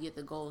behavior to get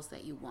the goals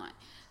that you want.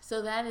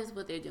 So that is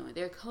what they're doing.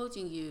 They're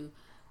coaching you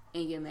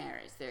in your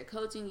marriage. They're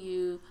coaching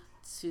you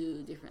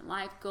to different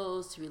life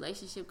goals, to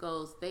relationship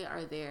goals. They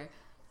are there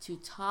to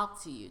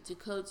talk to you, to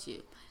coach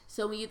you.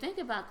 So when you think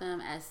about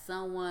them as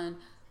someone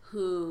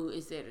who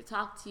is there to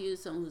talk to you,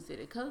 someone who's there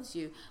to coach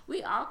you,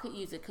 we all could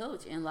use a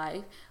coach in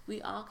life.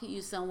 We all could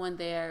use someone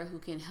there who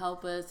can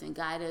help us and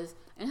guide us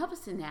and help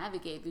us to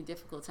navigate through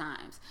difficult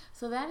times.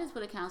 So that is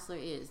what a counselor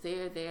is.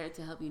 They're there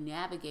to help you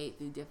navigate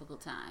through difficult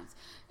times.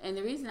 And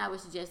the reason I would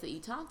suggest that you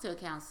talk to a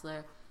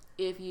counselor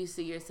if you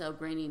see yourself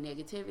bringing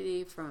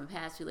negativity from a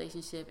past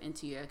relationship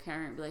into your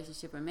current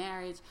relationship or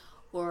marriage,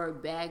 or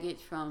baggage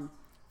from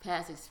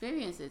past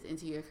experiences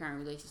into your current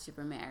relationship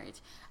or marriage,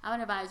 I would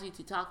advise you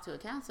to talk to a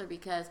counselor,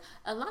 because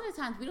a lot of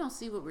times we don't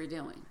see what we're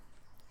doing.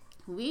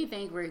 We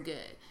think we're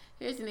good.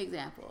 Here's an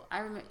example. I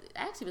remember,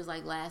 actually it was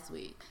like last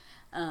week.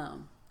 I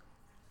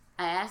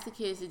asked the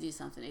kids to do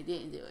something. They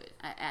didn't do it.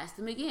 I asked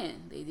them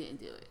again. They didn't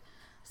do it.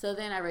 So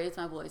then I raised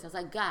my voice. I was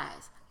like,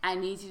 guys, I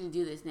need you to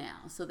do this now.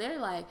 So they're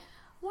like,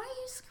 why are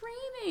you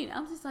screaming?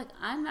 I'm just like,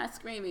 I'm not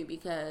screaming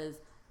because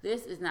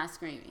this is not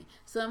screaming.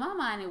 So in my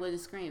mind, it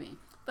wasn't screaming.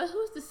 But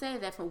who's to say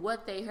that from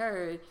what they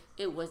heard,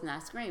 it was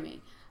not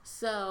screaming?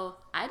 So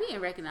I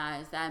didn't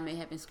recognize that I may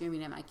have been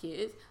screaming at my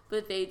kids,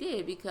 but they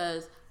did,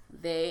 because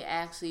they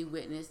actually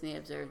witnessed and they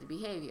observed the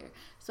behavior.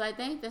 So I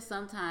think that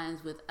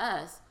sometimes with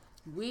us,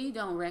 we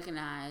don't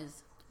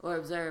recognize or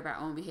observe our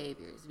own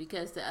behaviors,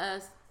 because to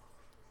us,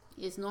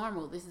 it's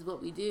normal. This is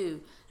what we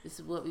do. This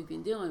is what we've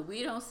been doing.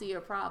 We don't see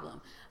a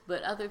problem,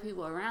 but other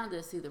people around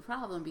us see the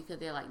problem, because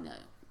they're like, no,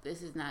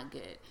 this is not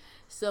good.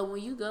 So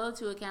when you go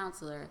to a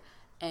counselor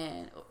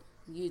and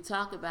you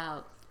talk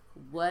about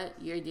what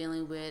you're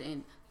dealing with,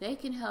 and they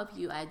can help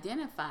you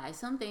identify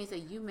some things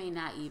that you may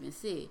not even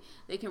see.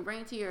 They can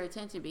bring to your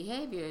attention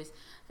behaviors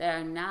that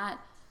are not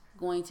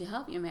going to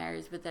help your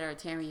marriage, but that are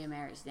tearing your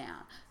marriage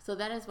down. So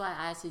that is why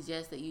I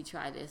suggest that you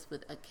try this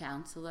with a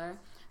counselor,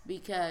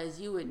 because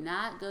you would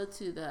not go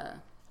to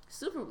the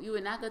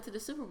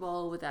Super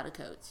Bowl without a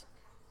coach.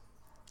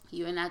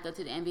 You would not go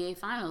to the NBA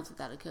Finals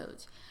without a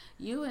coach.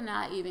 You would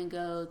not even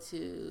go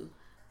to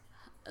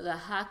the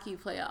hockey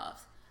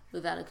playoffs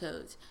without a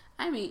coach.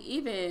 I mean,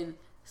 even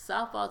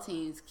softball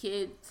teams,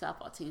 kid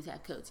softball teams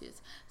have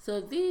coaches. So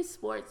if these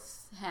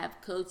sports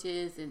have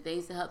coaches and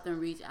things to help them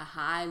reach a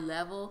high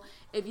level,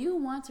 if you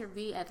want to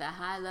be at the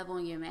high level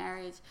in your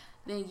marriage,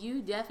 then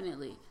you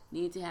definitely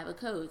need to have a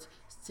coach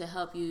to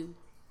help you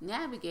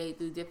navigate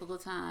through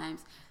difficult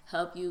times,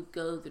 help you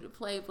go through the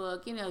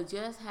playbook,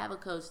 just have a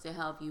coach to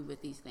help you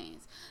with these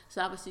things.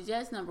 So I would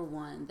suggest, number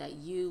one, that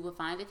you will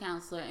find a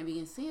counselor and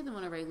begin seeing them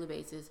on a regular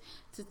basis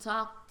to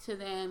talk to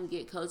them,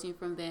 get coaching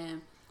from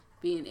them,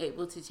 being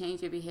able to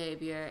change your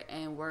behavior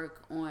and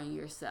work on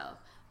yourself.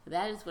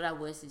 That is what I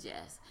would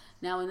suggest.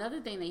 Now, another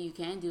thing that you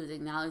can do is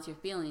acknowledge your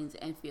feelings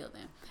and feel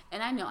them.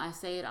 And I know I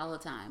say it all the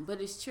time,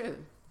 but it's true.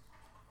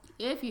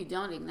 If you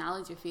don't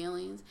acknowledge your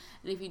feelings,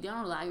 and if you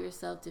don't allow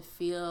yourself to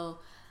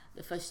feel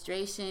the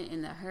frustration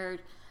and the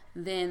hurt,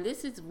 then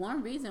this is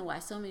one reason why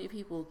so many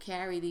people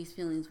carry these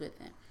feelings with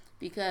them,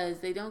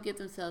 because they don't give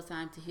themselves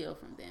time to heal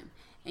from them.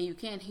 And you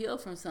can't heal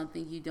from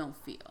something you don't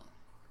feel.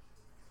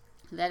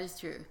 That is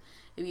true.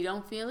 If you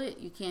don't feel it,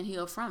 you can't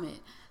heal from it.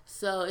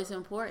 So it's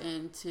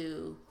important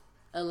to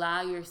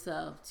allow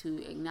yourself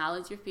to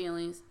acknowledge your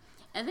feelings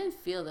and then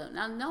feel them.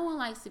 Now, no one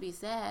likes to be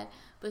sad,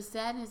 but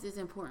sadness is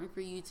important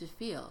for you to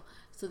feel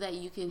so that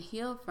you can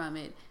heal from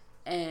it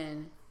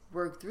and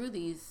work through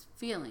these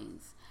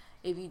feelings.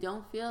 If you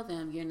don't feel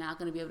them, you're not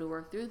going to be able to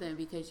work through them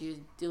because you're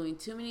doing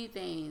too many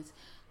things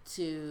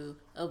to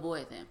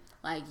avoid them.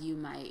 Like you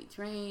might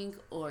drink,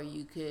 or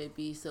you could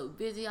be so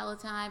busy all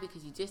the time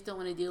because you just don't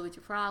want to deal with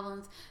your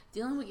problems.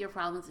 Dealing with your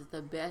problems is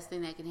the best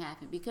thing that can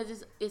happen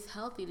because it's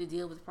healthy to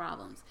deal with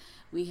problems.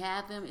 We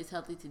have them, it's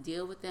healthy to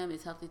deal with them,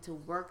 it's healthy to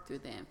work through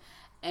them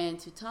and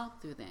to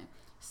talk through them.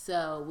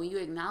 So when you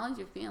acknowledge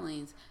your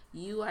feelings,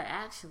 you are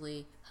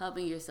actually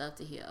helping yourself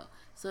to heal.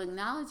 So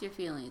acknowledge your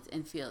feelings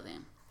and feel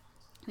them,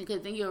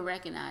 because then you'll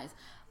recognize,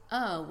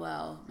 oh,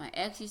 well, my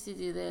ex used to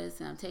do this,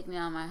 and I'm taking it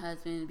on my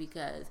husband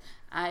because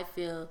I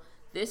feel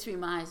this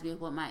reminds me of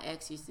what my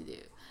ex used to do.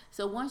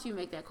 So once you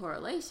make that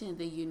correlation,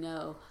 then you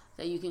know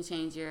that you can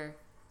change your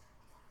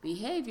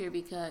behavior,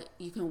 because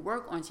you can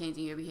work on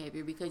changing your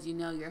behavior because you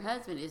know your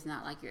husband is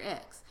not like your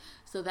ex.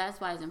 So that's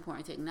why it's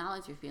important to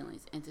acknowledge your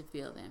feelings and to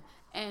feel them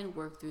and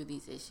work through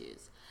these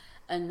issues.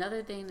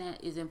 Another thing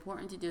that is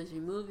important to do is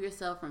remove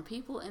yourself from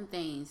people and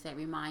things that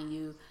remind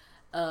you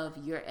of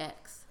your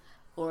ex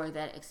or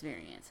that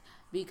experience,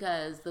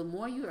 because the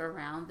more you're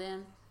around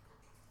them,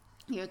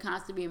 you're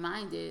constantly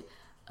reminded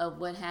of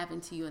what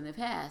happened to you in the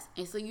past,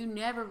 and so you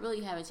never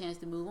really have a chance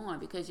to move on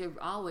because you're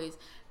always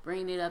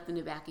bringing it up in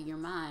the back of your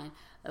mind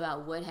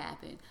about what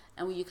happened.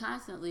 And when you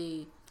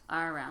constantly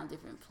are around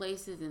different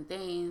places and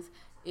things,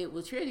 it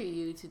will trigger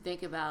you to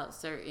think about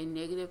certain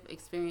negative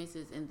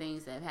experiences and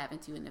things that have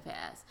happened to you in the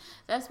past.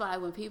 That's why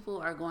when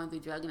people are going through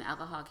drug and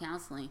alcohol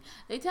counseling,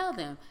 they tell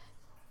them,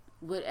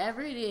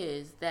 whatever it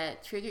is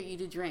that triggered you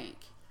to drink,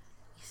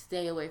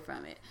 stay away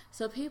from it.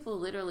 So people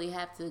literally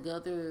have to go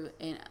through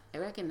and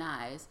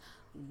recognize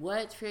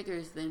what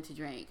triggers them to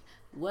drink,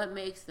 what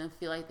makes them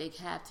feel like they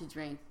have to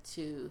drink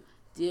to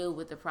deal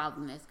with the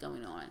problem that's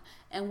going on.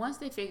 And once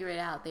they figure it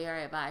out, they are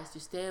advised to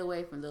stay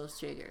away from those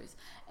triggers.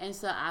 And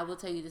so I will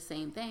tell you the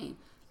same thing.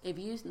 If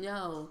you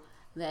know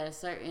that a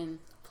certain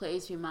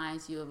place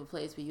reminds you of a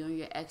place where you and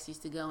your ex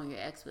used to go and your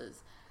ex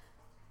was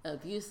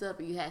abusive,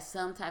 or you had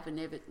some type of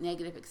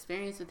negative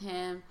experience with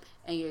him,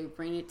 and you're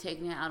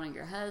taking it out on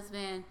your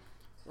husband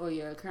or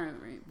your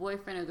current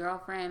boyfriend or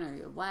girlfriend or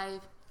your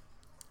wife,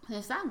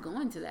 then stop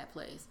going to that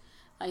place.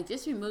 Like,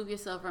 just remove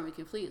yourself from it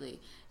completely.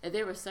 If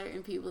there were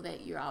certain people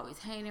that you're always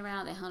hanging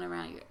around, that hung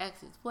around your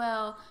ex as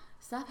well,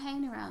 stop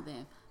hanging around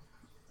them.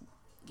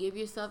 Give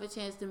yourself a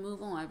chance to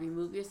move on.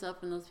 Remove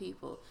yourself from those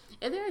people.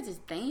 If there are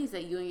just things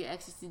that you and your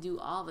ex used to do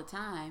all the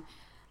time,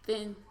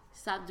 then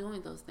stop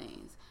doing those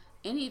things.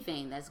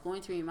 Anything that's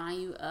going to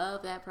remind you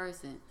of that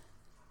person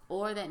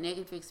or that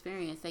negative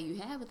experience that you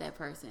had with that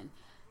person,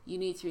 you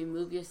need to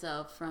remove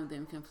yourself from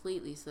them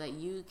completely so that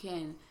you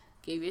can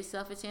give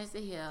yourself a chance to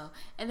heal.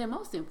 And then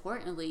most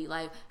importantly,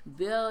 like,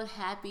 build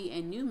happy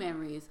and new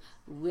memories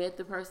with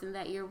the person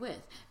that you're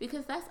with,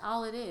 because that's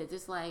all it is.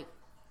 It's like,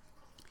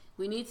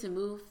 we need to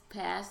move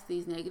past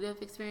these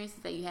negative experiences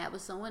that you had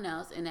with someone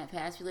else in that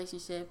past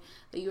relationship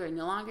that you are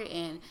no longer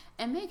in,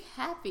 and make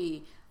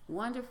happy,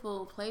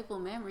 wonderful, playful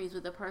memories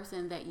with the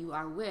person that you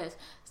are with,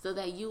 so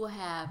that you will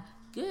have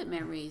good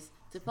memories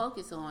to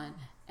focus on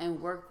and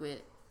work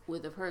with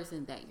the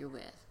person that you're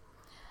with.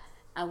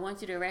 I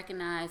want you to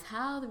recognize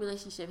how the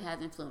relationship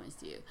has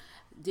influenced you.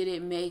 Did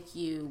it make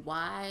you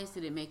wise?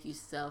 Did it make you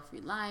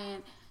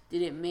self-reliant?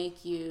 Did it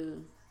make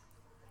you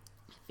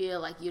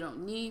feel like you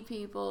don't need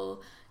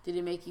people? Did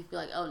it make you feel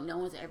like, oh, no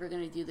one's ever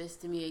going to do this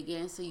to me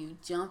again, so you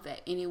jump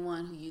at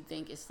anyone who you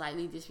think is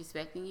slightly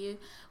disrespecting you,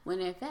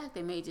 when in fact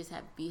they may just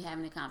be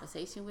having a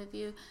conversation with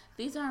you?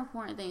 These are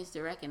important things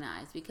to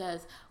recognize,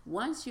 because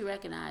once you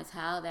recognize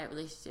how that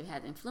relationship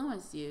has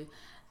influenced you,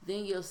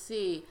 then you'll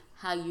see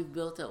how you've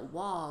built up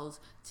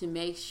walls to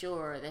make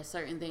sure that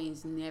certain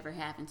things never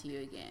happen to you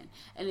again.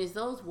 And it's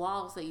those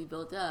walls that you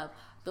built up,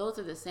 those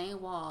are the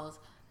same walls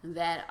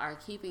that are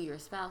keeping your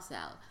spouse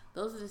out.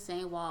 Those are the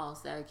same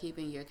walls that are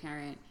keeping your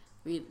current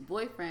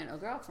boyfriend or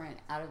girlfriend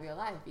out of your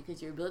life,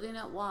 because you're building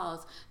up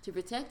walls to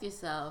protect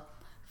yourself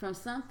from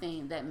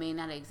something that may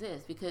not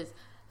exist, because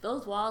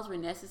those walls were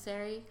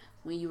necessary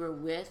when you were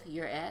with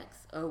your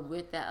ex or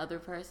with that other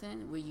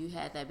person where you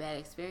had that bad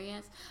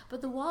experience.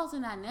 But the walls are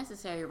not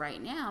necessary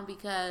right now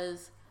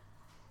because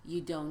you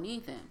don't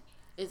need them.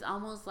 It's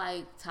almost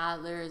like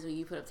toddlers when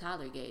you put up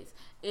toddler gates.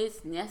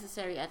 It's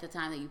necessary at the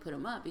time that you put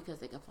them up because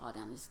they can fall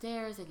down the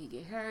stairs, they can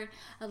get hurt.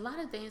 A lot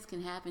of things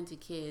can happen to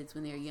kids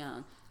when they're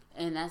young,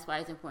 and that's why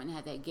it's important to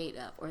have that gate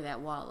up or that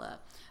wall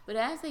up. But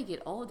as they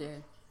get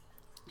older,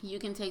 you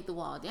can take the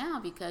wall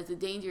down because the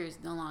danger is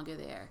no longer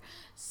there.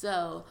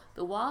 So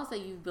the walls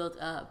that you've built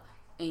up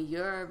in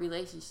your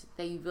relationship,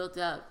 that you built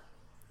up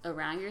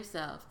around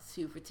yourself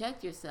to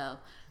protect yourself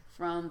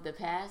from the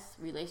past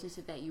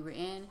relationship that you were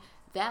in,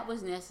 that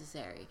was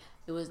necessary.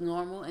 It was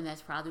normal, and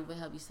that's probably what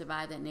helped you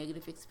survive that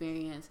negative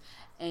experience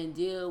and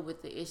deal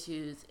with the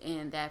issues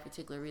in that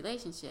particular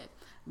relationship.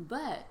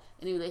 But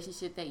in the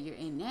relationship that you're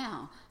in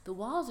now, the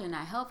walls are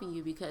not helping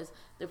you because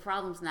the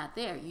problem's not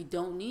there. You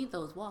don't need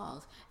those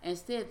walls.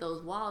 Instead,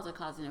 those walls are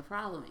causing a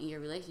problem in your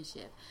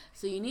relationship.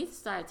 So you need to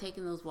start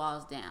taking those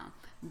walls down.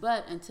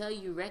 But until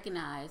you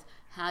recognize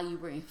how you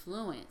were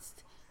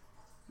influenced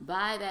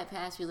by that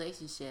past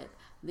relationship,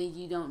 then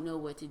you don't know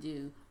what to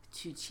do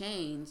to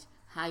change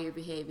how you're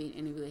behaving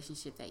in the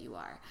relationship that you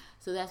are.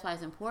 So that's why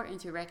it's important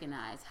to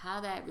recognize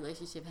how that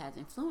relationship has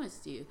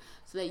influenced you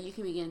so that you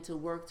can begin to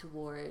work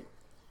toward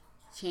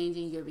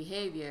changing your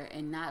behavior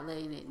and not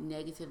letting it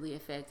negatively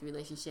affect the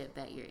relationship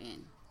that you're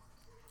in.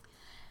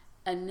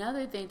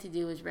 Another thing to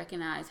do is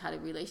recognize how the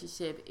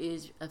relationship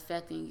is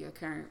affecting your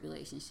current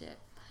relationship,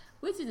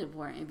 which is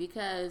important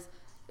because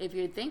if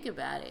you think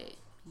about it,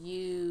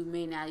 you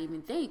may not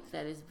even think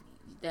that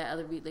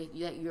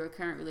your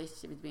current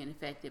relationship is being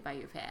affected by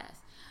your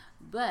past.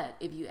 But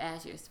if you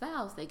ask your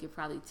spouse, they could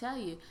probably tell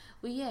you,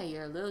 well, yeah,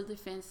 you're a little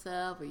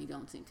defensive or you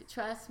don't seem to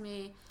trust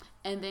me.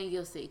 And then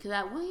you'll see.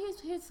 Because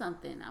here's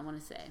something I want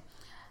to say.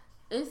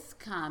 It's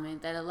common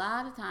that a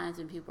lot of times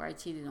when people are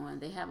cheated on,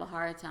 they have a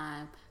hard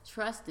time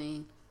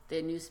trusting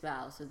their new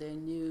spouse or their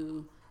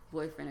new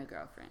boyfriend or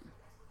girlfriend.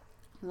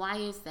 Why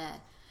is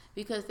that?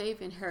 Because they've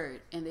been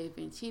hurt and they've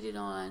been cheated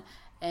on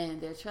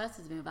and their trust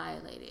has been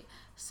violated.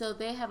 So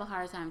they have a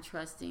hard time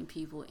trusting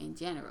people in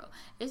general.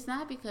 It's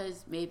not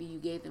because maybe you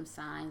gave them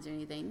signs or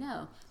anything.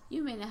 No,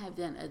 you may not have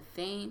done a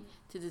thing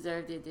to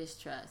deserve their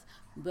distrust.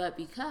 But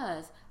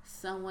because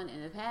someone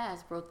in the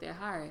past broke their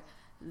heart,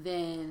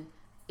 then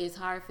it's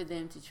hard for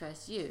them to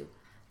trust you.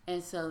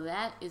 And so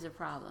that is a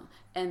problem.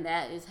 And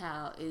that is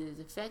how it is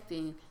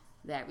affecting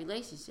that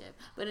relationship.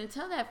 But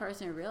until that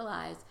person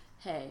realizes,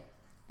 hey,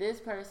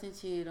 this person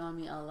cheated on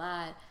me a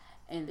lot,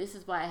 and this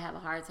is why I have a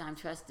hard time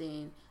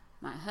trusting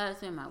my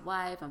husband, my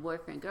wife, my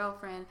boyfriend,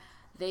 girlfriend,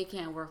 they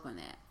can't work on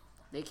that.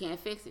 They can't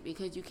fix it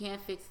because you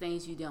can't fix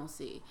things you don't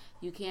see.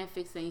 You can't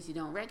fix things you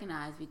don't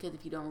recognize because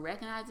if you don't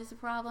recognize it's a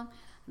problem,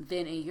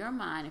 then in your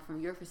mind and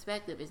from your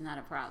perspective, it's not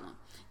a problem.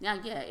 Now,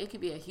 yeah, it could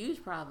be a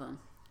huge problem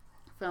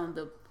from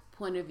the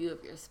point of view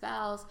of your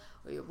spouse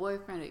or your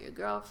boyfriend or your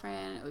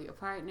girlfriend or your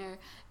partner.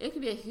 It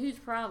could be a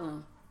huge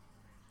problem,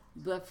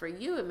 but for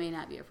you, it may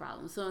not be a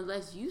problem. So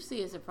unless you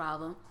see it's a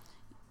problem,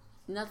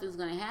 nothing's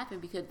going to happen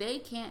because they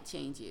can't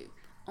change you.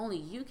 Only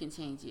you can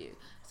change you.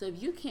 So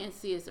if you can't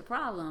see it's a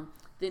problem,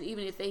 then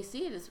even if they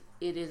see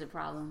it is a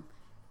problem,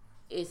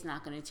 it's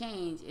not going to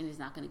change and it's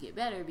not going to get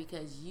better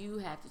because you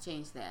have to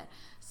change that.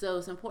 So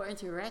it's important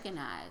to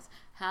recognize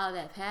how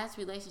that past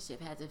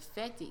relationship has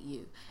affected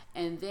you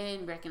and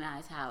then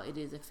recognize how it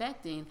is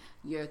affecting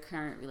your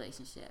current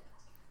relationship.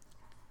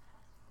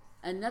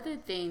 Another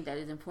thing that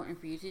is important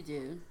for you to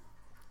do,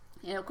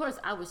 and of course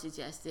I would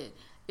suggest it,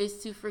 is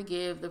to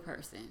forgive the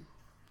person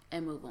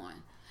and move on.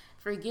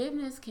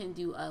 Forgiveness can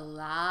do a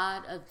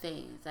lot of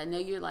things. I know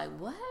you're like,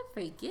 what?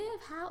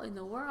 Forgive? How in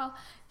the world?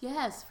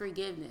 Yes,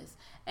 forgiveness.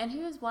 And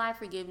here's why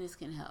forgiveness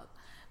can help.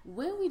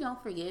 When we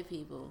don't forgive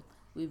people,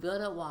 we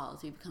build up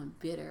walls. We become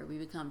bitter. We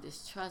become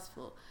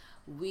distrustful.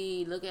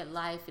 We look at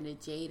life in a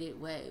jaded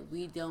way.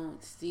 We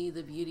don't see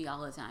the beauty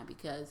all the time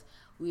because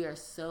we are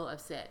so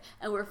upset.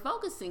 And we're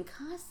focusing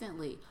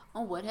constantly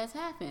on what has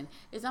happened.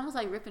 It's almost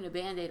like ripping a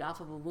Band-Aid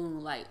off of a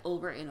wound like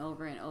over and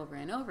over and over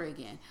and over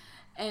again.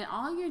 And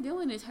all you're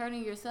doing is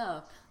hurting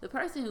yourself. The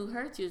person who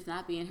hurt you is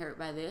not being hurt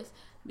by this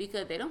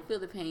because they don't feel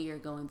the pain you're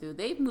going through.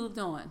 They've moved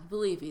on.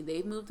 Believe me,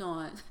 they've moved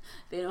on.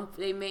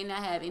 They may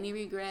not have any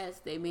regrets.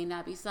 They may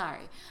not be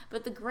sorry.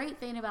 But the great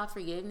thing about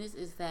forgiveness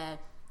is that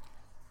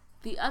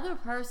the other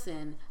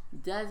person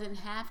doesn't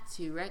have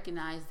to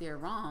recognize they're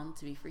wrong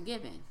to be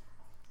forgiven.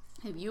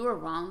 If you are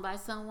wronged by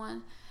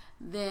someone,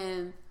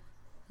 then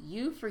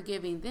you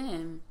forgiving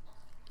them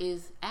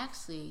is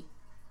actually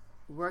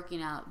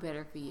working out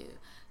better for you.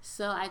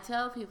 So I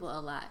tell people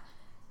a lot,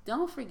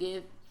 don't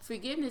forgive.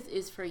 Forgiveness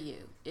is for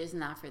you. It's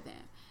not for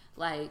them.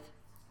 Like,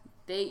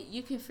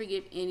 you can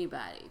forgive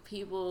anybody.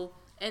 People,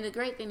 and the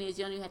great thing is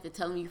you don't even have to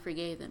tell them you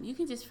forgave them. You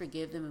can just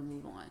forgive them and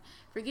move on.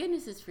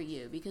 Forgiveness is for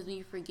you because when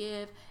you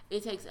forgive,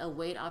 it takes a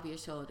weight off your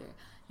shoulder.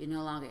 You're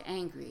no longer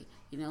angry.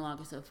 You're no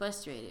longer so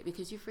frustrated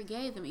because you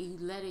forgave them and you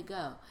let it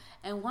go.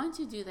 And once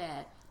you do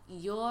that,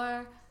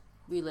 your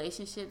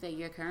relationship that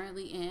you're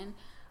currently in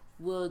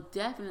will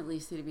definitely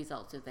see the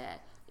results of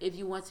that. If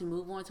you want to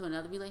move on to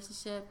another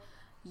relationship,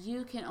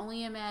 you can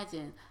only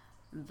imagine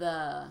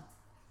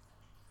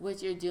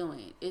what you're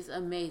doing. It's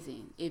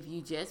amazing. If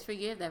you just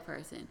forgive that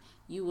person,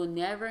 you will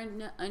never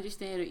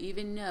understand or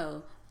even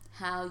know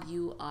how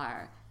you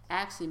are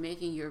actually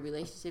making your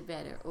relationship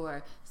better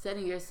or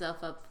setting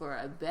yourself up for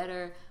a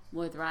better,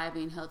 more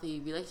thriving, healthy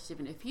relationship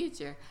in the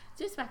future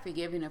just by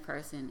forgiving a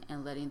person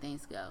and letting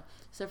things go.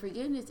 So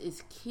forgiveness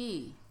is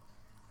key.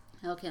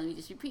 Okay, let me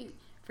just repeat.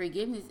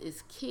 Forgiveness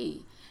is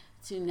key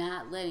to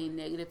not letting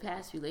negative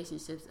past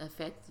relationships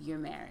affect your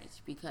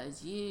marriage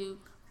because you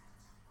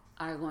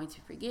are going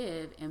to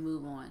forgive and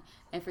move on.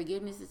 And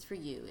forgiveness is for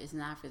you. It's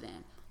not for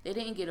them. They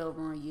didn't get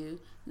over on you.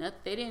 No,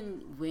 they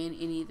didn't win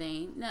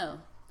anything. No,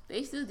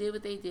 they still did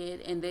what they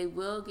did, and they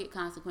will get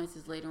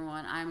consequences later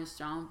on. I'm a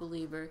strong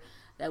believer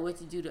that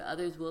what you do to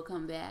others will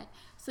come back.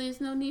 So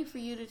there's no need for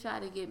you to try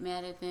to get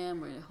mad at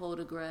them or hold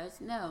a grudge.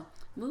 No,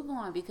 move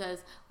on, because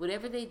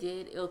whatever they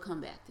did, it'll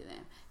come back to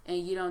them.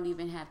 And you don't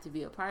even have to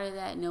be a part of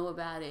that, know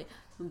about it.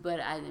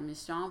 But I am a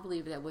strong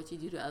believer that what you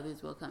do to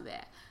others will come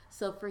back.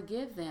 So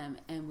forgive them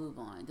and move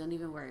on. Don't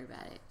even worry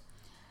about it.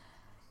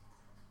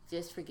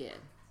 Just forgive.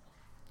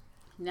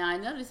 Now, I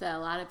notice that a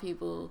lot of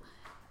people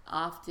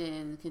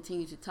often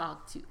continue to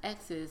talk to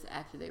exes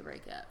after they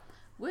break up,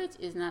 which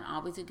is not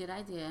always a good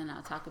idea, and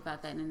I'll talk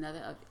about that in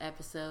another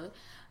episode.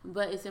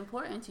 But it's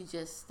important to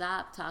just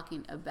stop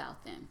talking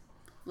about them.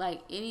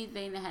 Like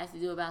anything that has to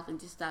do about them,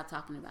 just stop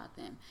talking about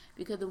them.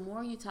 Because the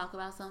more you talk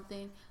about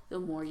something, the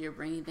more you're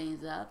bringing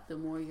things up, the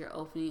more you're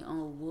opening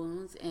on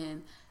wounds,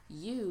 and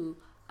you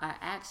are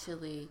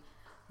actually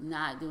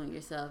not doing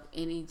yourself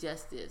any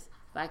justice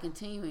by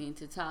continuing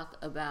to talk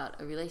about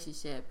a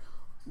relationship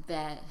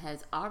that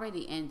has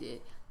already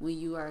ended when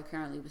you are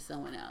currently with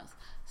someone else.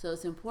 So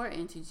it's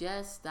important to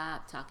just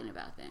stop talking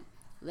about them.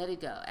 Let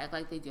it go. Act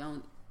like they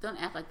don't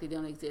act like they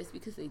don't exist,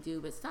 because they do,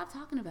 but stop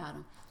talking about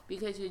them,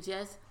 because you're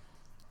just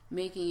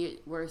making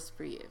it worse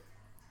for you.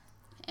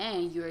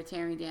 And you're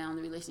tearing down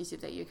the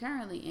relationship that you're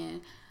currently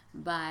in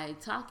by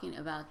talking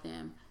about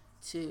them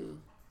to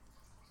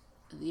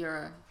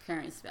your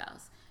current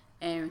spouse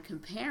and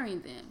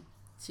comparing them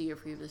to your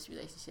previous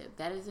relationship.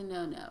 That is a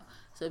no-no.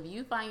 So if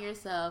you find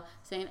yourself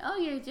saying, oh,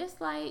 you're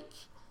just like,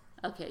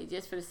 okay,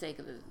 just for the sake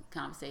of the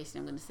conversation,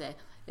 I'm going to say,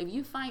 if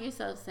you find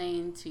yourself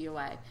saying to your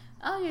wife,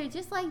 oh, you're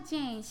just like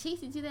Jane, she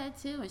used to do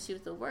that too, and she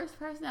was the worst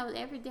person I was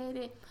ever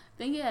dated,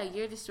 then yeah,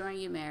 you're destroying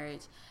your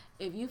marriage.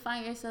 If you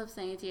find yourself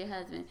saying to your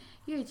husband,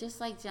 you're just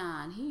like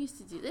John, he used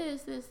to do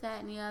this,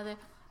 that, and the other,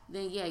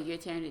 then yeah, you're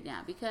tearing it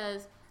down.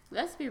 Because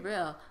let's be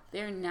real,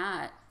 they're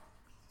not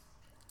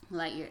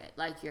like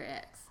your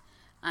ex.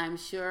 I'm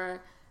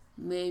sure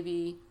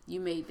maybe you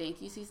may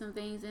think you see some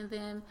things in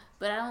them,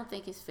 but I don't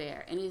think it's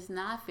fair. And it's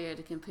not fair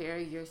to compare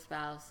your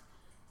spouse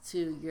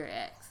to your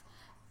ex.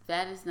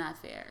 That is not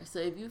fair. So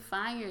if you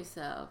find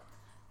yourself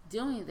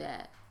doing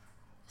that,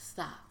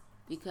 stop.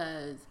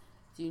 Because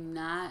do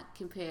not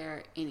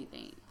compare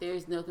anything.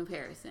 There's no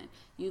comparison.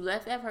 You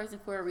left that person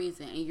for a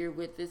reason, and you're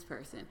with this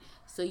person.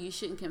 So you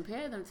shouldn't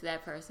compare them to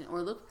that person,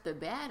 or look for the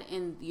bad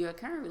in your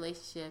current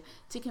relationship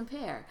to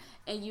compare.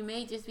 And you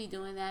may just be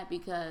doing that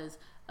because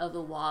of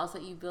the walls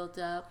that you built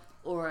up,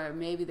 or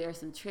maybe there's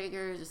some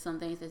triggers or some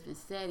things that's been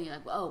said, and you're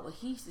like, oh, well,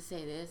 he used to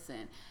say this.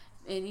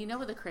 And you know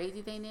what the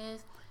crazy thing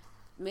is?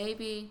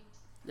 Maybe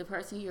the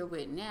person you're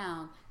with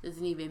now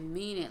doesn't even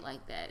mean it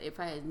like that. It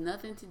probably has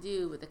nothing to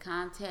do with the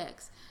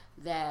context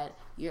that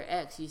your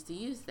ex used to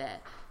use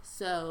that.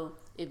 So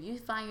if you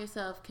find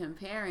yourself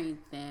comparing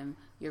them,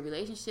 your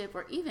relationship,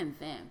 or even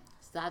them,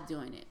 stop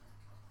doing it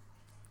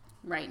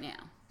right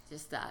now.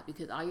 Just stop,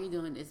 because all you're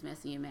doing is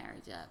messing your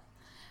marriage up.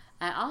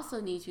 I also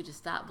need you to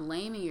stop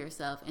blaming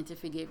yourself and to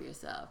forgive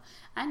yourself.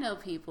 I know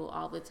people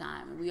all the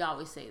time, and we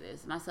always say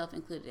this, myself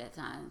included at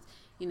times,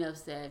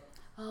 said,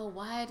 oh,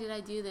 why did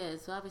I do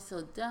this? Well, I was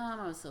so dumb,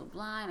 I was so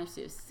blind, I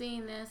should have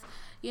seen this.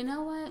 You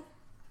know what?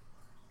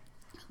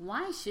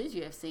 Why should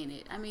you have seen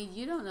it? I mean,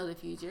 you don't know the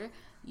future.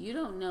 You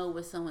don't know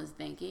what someone's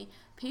thinking.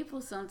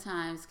 People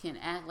sometimes can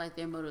act like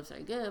their motives are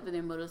good, but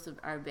their motives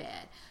are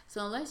bad.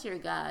 So unless you're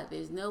God,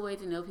 there's no way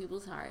to know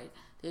people's heart.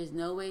 There's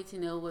no way to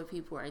know what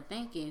people are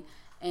thinking.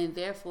 And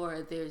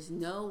therefore, there's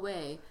no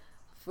way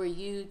for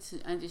you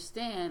to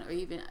understand or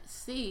even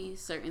see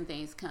certain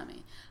things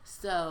coming.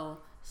 So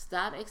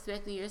stop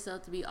expecting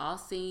yourself to be all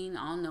seeing,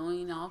 all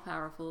knowing, all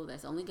powerful.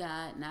 That's only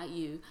God, not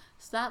you.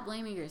 Stop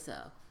blaming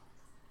yourself.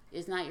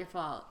 It's not your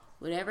fault.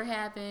 Whatever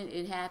happened,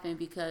 it happened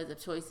because of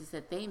choices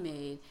that they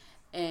made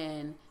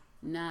and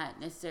not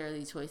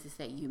necessarily choices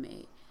that you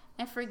made.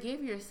 And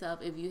forgive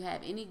yourself if you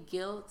have any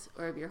guilt,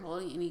 or if you're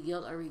holding any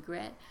guilt or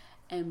regret,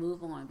 and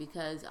move on,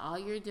 because all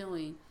you're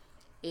doing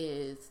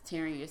is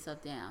tearing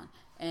yourself down,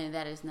 and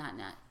that's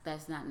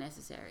not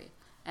necessary.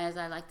 As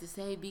I like to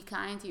say, be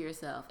kind to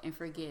yourself and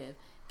forgive.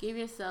 Give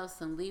yourself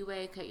some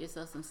leeway, cut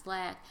yourself some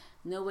slack.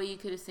 No way you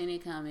could have seen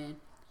it coming.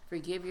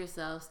 Forgive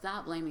yourself.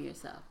 Stop blaming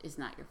yourself. It's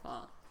not your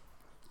fault.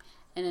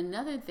 And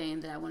another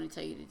thing that I want to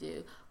tell you to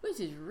do, which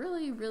is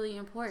really, really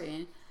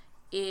important,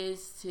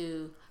 is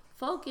to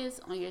focus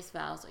on your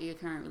spouse or your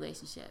current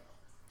relationship.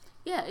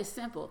 Yeah, it's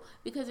simple.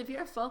 Because if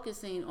you're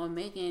focusing on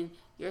making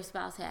your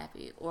spouse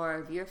happy,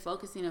 or if you're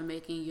focusing on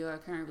making your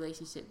current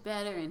relationship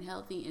better and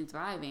healthy and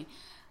thriving,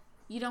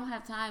 you don't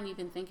have time to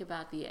even think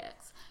about the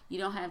ex. You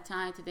don't have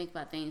time to think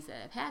about things that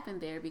have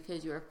happened there,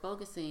 because you're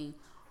focusing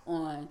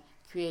on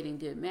creating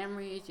good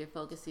memories. You're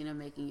focusing on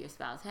making your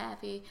spouse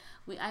happy.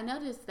 I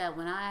noticed that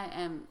when I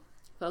am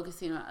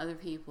focusing on other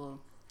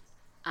people,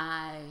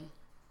 I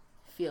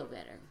feel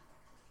better.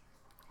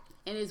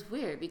 And it's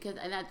weird because,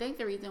 and I think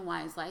the reason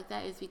why it's like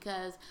that is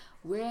because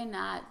we're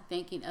not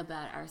thinking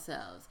about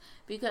ourselves.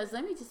 Because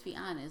let me just be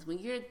honest, when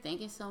you're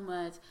thinking so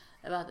much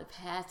about the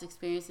past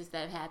experiences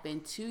that have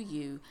happened to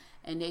you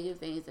and negative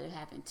things that have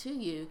happened to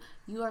you,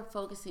 you are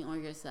focusing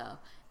on yourself.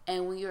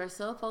 And when you are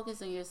so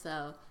focused on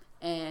yourself,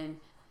 and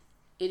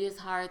it is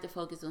hard to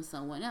focus on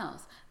someone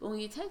else. But when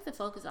you take the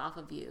focus off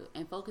of you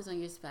and focus on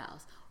your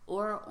spouse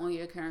or on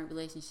your current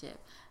relationship,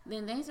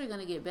 then things are going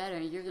to get better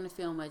and you're going to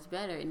feel much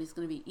better, and it's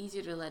going to be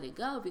easier to let it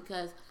go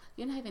because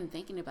you're not even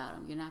thinking about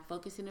them. You're not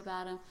focusing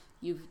about them.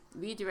 You've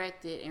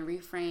redirected and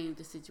reframed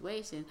the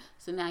situation,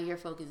 so now your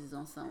focus is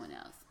on someone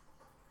else.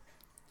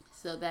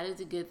 So that is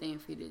a good thing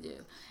for you to do.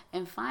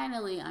 And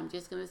finally, I'm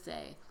just going to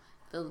say,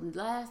 the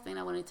last thing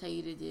I want to tell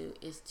you to do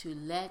is to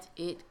let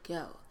it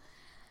go.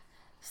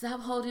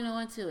 Stop holding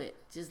on to it.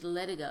 Just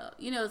let it go.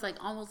 You know, it's like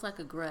almost like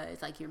a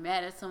grudge. Like you're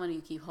mad at someone and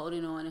you keep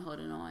holding on and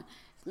holding on.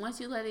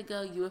 Once you let it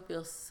go, you will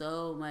feel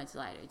so much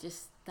lighter.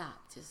 Just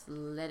stop. Just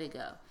let it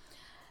go.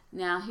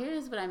 Now,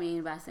 here's what I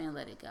mean by saying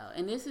let it go.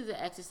 And this is an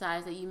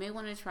exercise that you may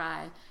want to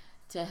try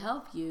to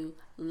help you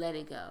let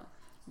it go.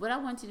 What I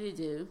want you to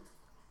do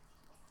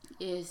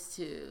is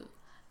to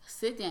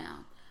sit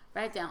down,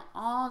 write down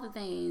all the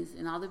things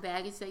and all the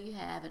baggage that you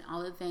have and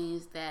all the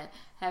things that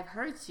have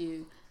hurt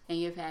you in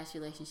your past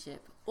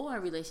relationship or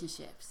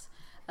relationships.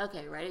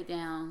 Okay, write it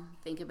down,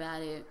 think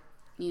about it,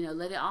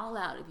 let it all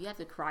out. If you have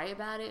to cry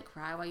about it,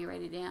 cry while you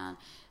write it down.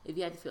 If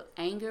you have to feel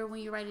anger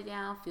when you write it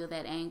down, feel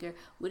that anger.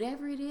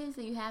 Whatever it is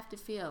that you have to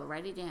feel,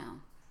 write it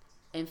down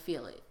and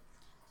feel it.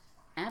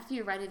 After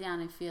you write it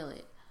down and feel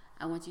it,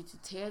 I want you to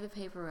tear the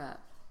paper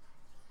up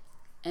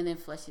and then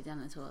flush it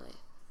down the toilet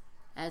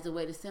as a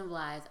way to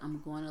symbolize,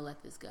 I'm going to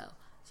let this go.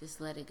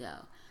 Just let it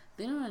go.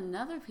 Then on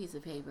another piece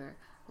of paper,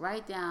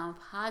 write down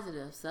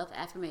positive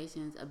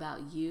self-affirmations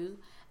about you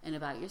and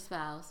about your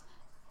spouse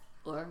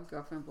or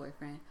girlfriend,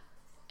 boyfriend,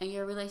 and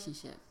your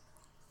relationship.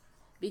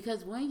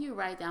 Because when you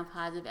write down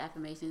positive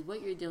affirmations,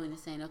 what you're doing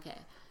is saying, okay,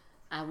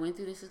 I went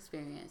through this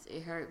experience.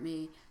 It hurt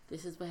me.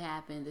 This is what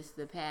happened. This is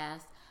the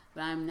past.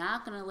 But I'm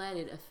not going to let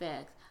it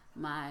affect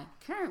my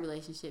current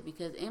relationship,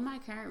 because in my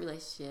current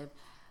relationship,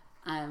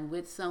 I'm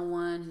with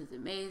someone who's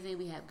amazing.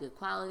 We have good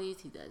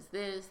qualities. He does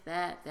this,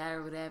 that,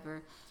 or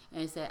whatever.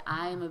 And say,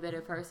 I am a better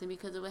person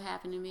because of what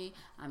happened to me.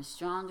 I'm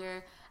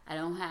stronger. I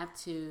don't have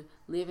to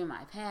live in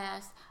my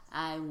past.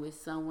 I'm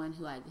with someone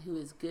who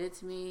is good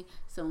to me,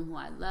 someone who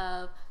I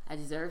love. I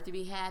deserve to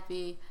be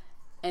happy.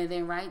 And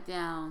then write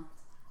down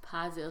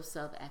positive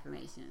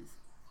self-affirmations,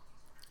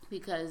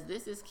 because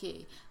this is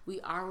key.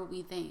 We are what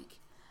we think.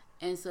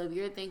 And so if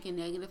you're thinking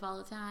negative all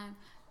the time,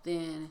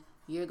 then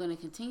you're going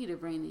to continue to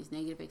bring these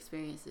negative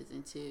experiences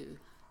into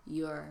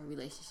your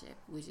relationship,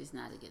 which is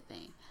not a good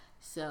thing.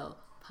 So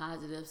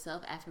positive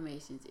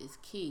self-affirmations is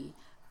key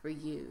for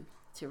you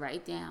to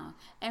write down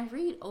and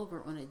read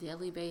over on a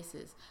daily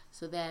basis,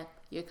 so that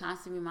you're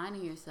constantly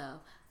reminding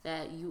yourself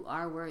that you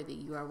are worthy,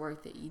 you are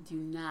worth it. You do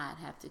not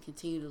have to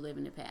continue to live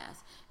in the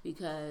past,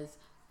 because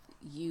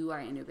you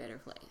are in a better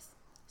place.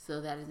 So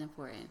that is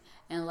important.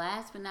 And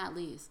last but not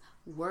least,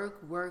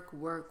 work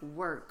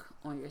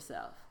on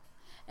yourself.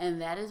 And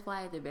that is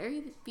why at the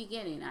very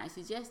beginning I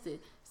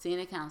suggested seeing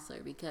a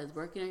counselor, because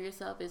working on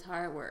yourself is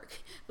hard work.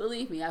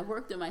 Believe me, I've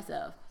worked on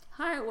myself.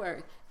 Hard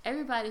work.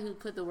 Everybody who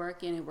put the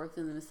work in and worked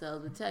on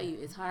themselves will tell you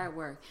it's hard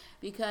work,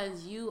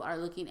 because you are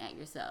looking at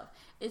yourself.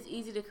 It's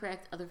easy to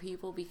correct other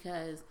people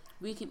because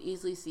we can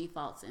easily see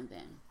faults in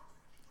them.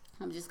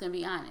 I'm just going to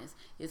be honest.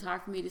 It's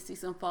hard for me to see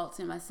some faults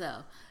in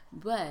myself.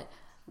 But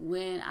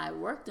when I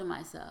worked on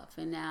myself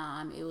and now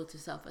I'm able to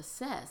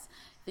self-assess,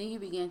 then you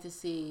begin to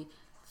see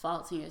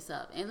faults in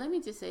yourself. And let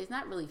me just say, it's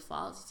not really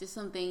faults, it's just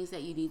some things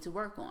that you need to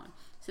work on.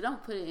 So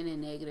don't put it in a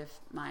negative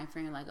mind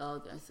frame like,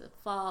 oh, there's a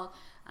fault,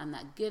 I'm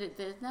not good at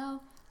this.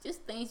 No,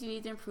 just things you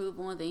need to improve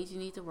on, things you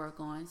need to work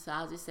on. So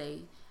I'll just say,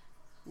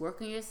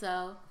 work on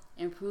yourself,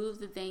 improve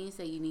the things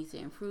that you need to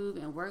improve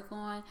and work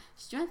on,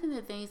 strengthen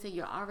the things that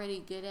you're already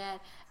good at,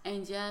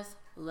 and just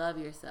love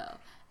yourself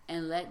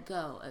and let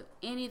go of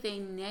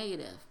anything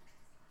negative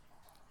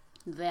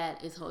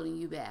that is holding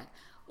you back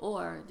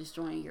or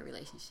destroying your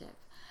relationship.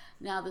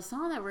 Now, the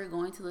song that we're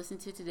going to listen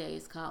to today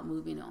is called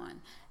Moving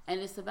On.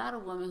 And it's about a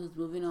woman who's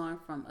moving on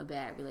from a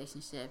bad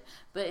relationship.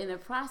 But in the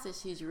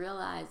process, she's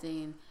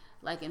realizing,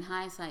 like in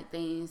hindsight,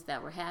 things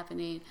that were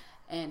happening,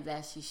 and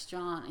that she's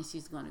strong and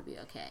she's going to be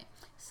okay.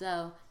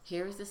 So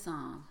here's the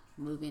song,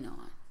 Moving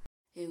On.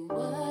 It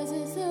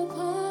wasn't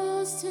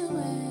supposed to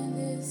end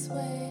this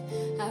way.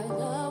 Our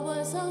love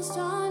was so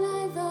strong,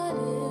 I thought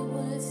it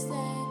would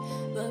stay.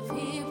 But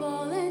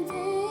people and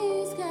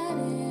things got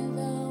in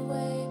the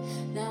way.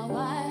 Now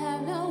I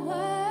have no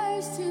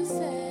words to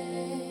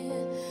say.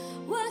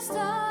 What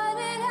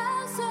started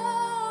out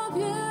so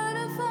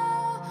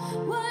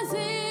beautiful was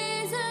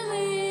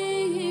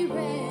easily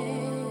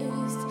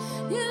erased.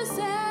 You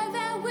said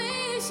that we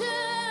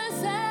should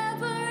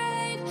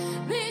separate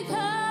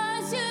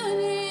because you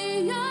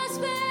need your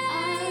space.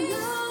 I'm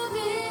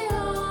moving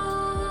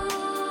on.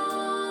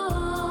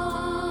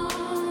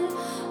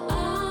 I'm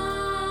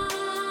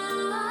moving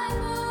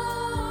on.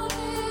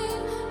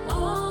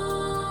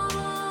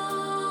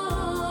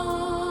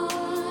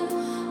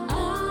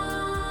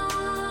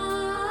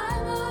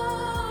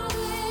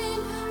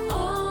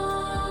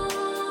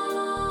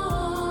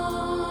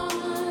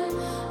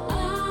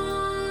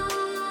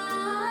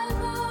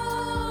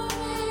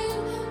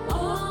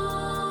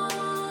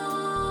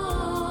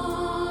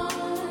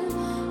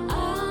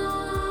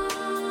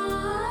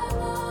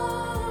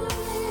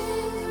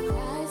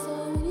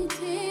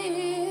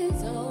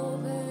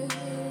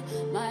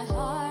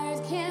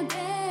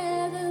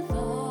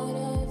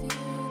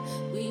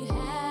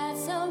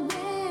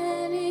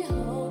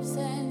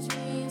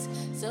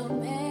 So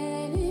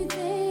many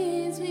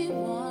things we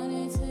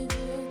wanted to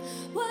do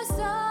was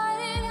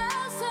starting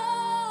out so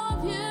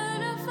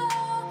beautiful,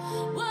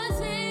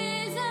 was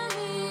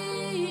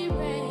easily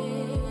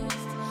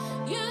erased.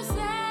 You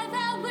said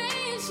that we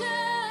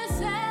should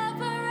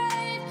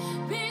separate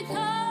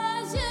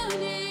because you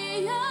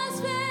need your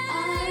space.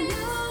 I'm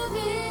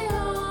moving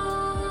on.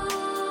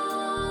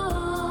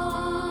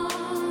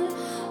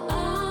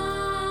 I'm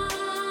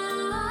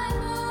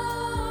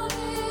moving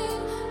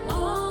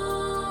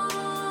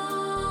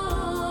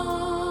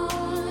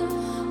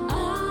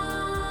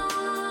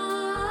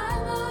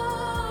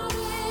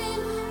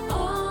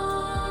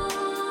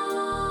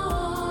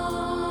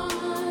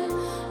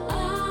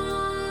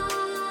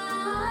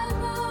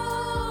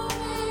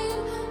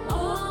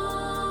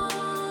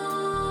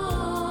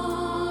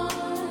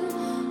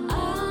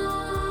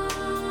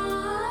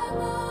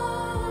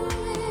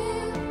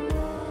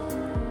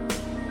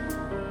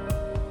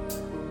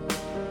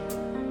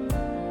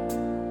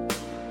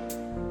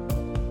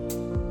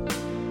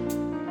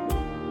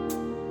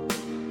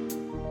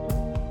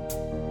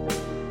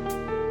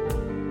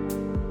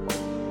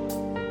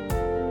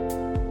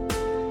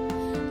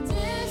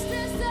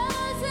Distance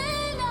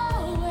doesn't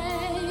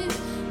always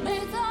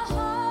make the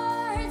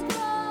heart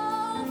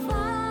grow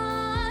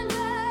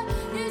fonder.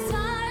 It's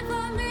time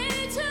for me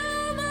to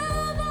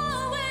move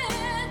on with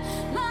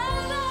my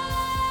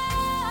life.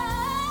 I'm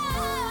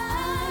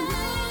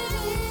moving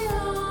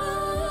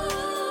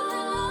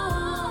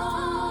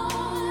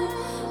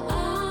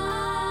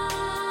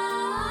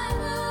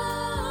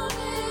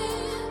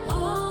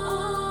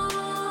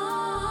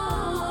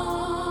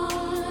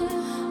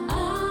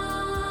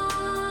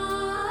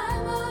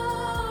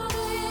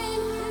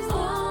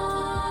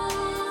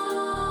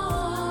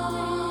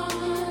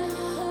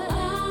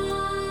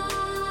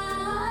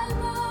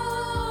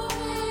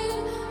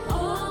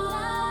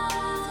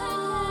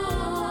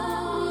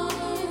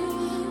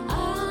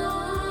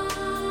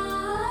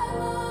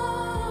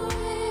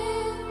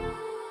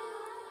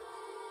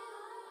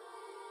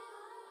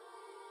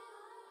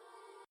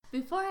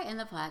Before I end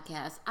the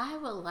podcast, I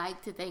would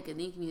like to thank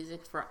Unique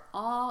Music for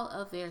all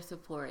of their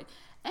support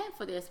and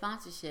for their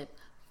sponsorship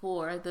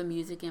for the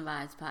Music and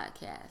Vibes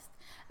podcast.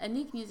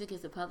 Unique Music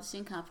is a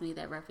publishing company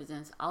that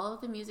represents all of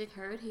the music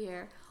heard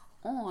here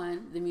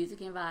on the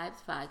Music and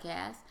Vibes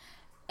podcast.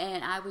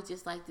 And I would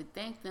just like to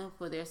thank them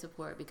for their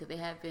support because they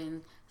have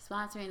been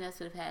sponsoring us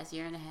for the past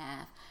year and a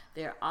half.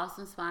 They're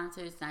awesome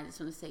sponsors, and I just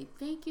want to say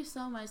thank you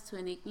so much to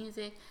Unique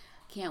Music.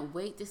 Can't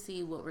wait to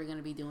see what we're going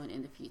to be doing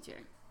in the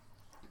future.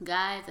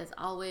 Guys, as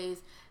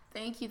always,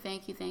 thank you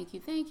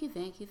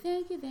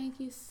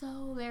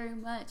so very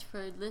much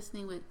for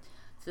listening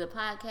to the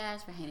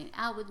podcast, for hanging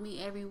out with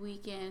me every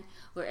weekend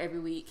or every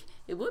week.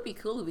 It would be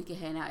cool if we could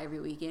hang out every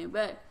weekend,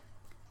 but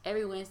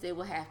every Wednesday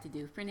will have to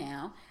do for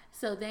now.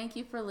 So thank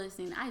you for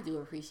listening. I do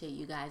appreciate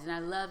you guys, and I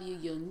love you.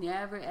 You'll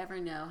never ever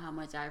know how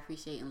much I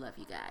appreciate and love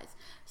you guys.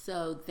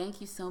 So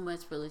thank you so much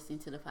for listening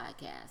to the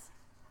podcast.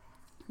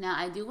 Now,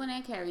 I do want to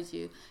encourage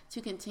you to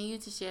continue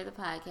to share the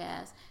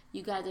podcast.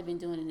 You guys have been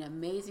doing an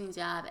amazing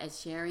job at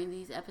sharing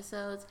these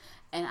episodes,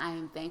 and I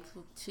am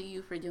thankful to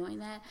you for doing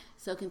that.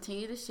 So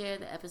continue to share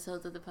the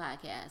episodes of the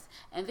podcast.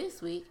 And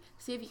this week,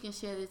 see if you can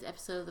share this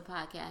episode of the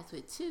podcast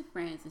with 2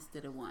 friends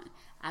instead of 1.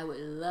 I would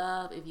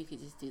love if you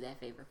could just do that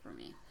favor for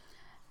me.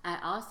 I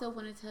also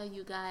want to tell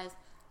you guys,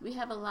 we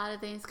have a lot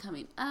of things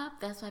coming up.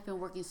 That's why I've been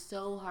working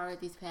so hard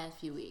these past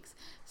few weeks.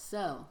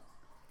 So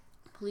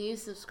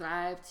please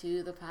subscribe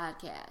to the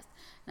podcast.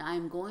 Now,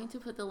 I'm going to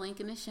put the link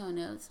in the show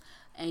notes,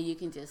 and you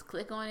can just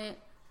click on it,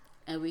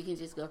 and we can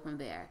just go from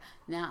there.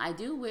 Now, I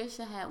do wish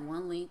I had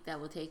one link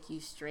that will take you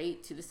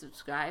straight to the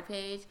subscribe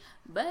page,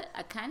 but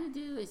I kind of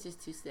do. It's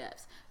just 2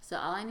 steps. So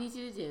all I need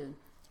you to do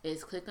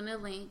is click on the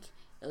link.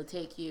 It'll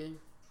take you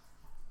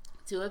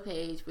to a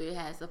page where it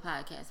has the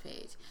podcast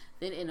page.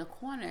 Then in the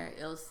corner,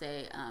 it'll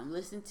say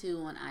listen to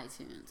on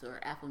iTunes or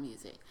Apple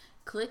Music.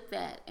 Click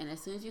that, and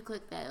as soon as you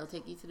click that, it'll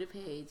take you to the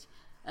page,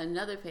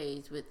 another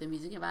page with the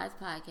Music and Vibes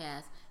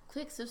podcast.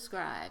 Click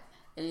subscribe,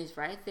 and it's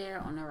right there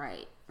on the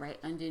right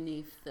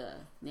underneath the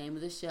name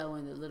of the show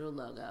and the little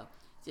logo.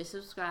 Just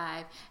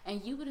subscribe,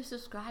 and you would have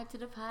subscribed to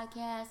the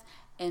podcast,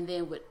 and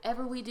then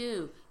whatever we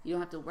do, you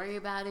don't have to worry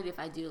about it. If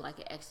I do like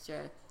an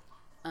extra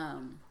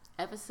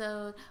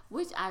episode,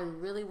 which I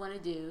really want to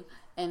do,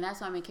 and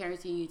that's why I'm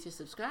encouraging you to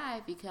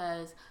subscribe,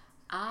 because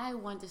I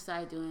want to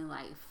start doing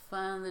like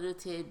fun little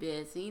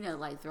tidbits,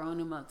 like throwing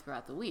them up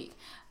throughout the week.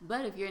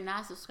 But if you're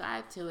not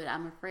subscribed to it,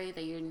 I'm afraid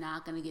that you're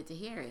not going to get to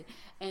hear it.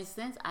 And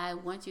since I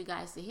want you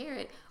guys to hear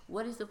it,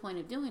 what is the point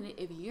of doing it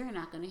if you're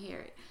not going to hear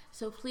it?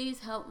 So please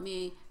help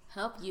me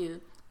help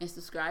you and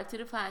subscribe to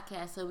the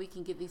podcast so we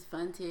can get these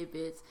fun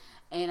tidbits.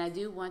 And I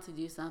do want to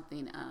do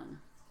something,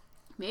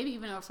 maybe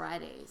even on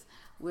Fridays,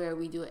 where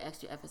we do an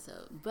extra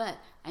episode. But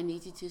I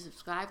need you to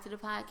subscribe to the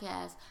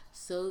podcast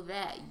so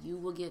that you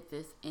will get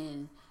this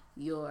in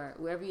your,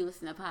 wherever you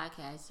listen to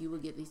podcasts, you will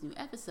get these new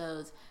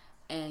episodes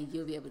and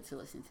you'll be able to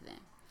listen to them.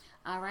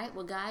 All right.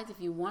 Well, guys, if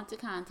you want to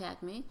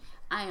contact me,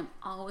 I am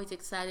always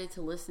excited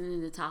to listen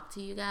and to talk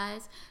to you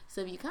guys.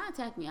 So if you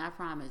contact me, I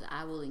promise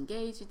I will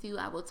engage with you.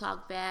 I will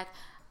talk back.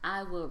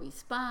 I will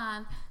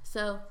respond.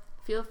 So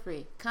feel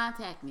free.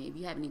 Contact me. If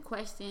you have any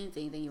questions,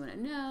 anything you want to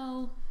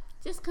know,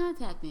 just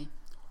contact me.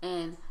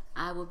 And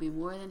I will be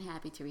more than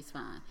happy to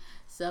respond.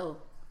 So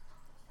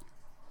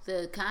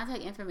the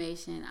contact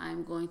information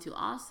I'm going to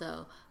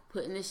also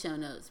put in the show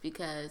notes,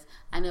 because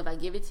I know if I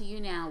give it to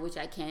you now, which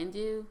I can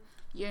do,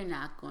 you're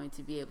not going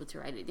to be able to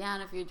write it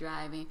down if you're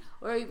driving,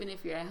 or even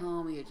if you're at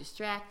home and you're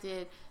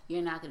distracted,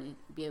 you're not going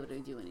to be able to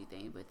do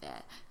anything with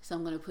that. So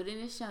I'm going to put it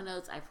in the show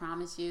notes, I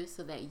promise you,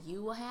 so that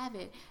you will have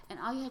it, and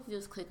all you have to do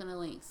is click on the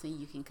link so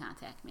you can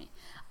contact me.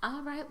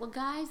 All right, well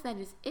guys, that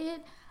is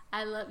it.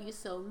 I love you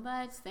so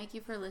much. Thank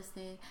you for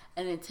listening,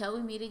 and until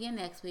we meet again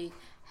next week,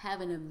 have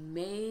an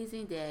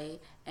amazing day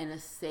and a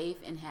safe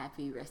and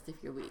happy rest of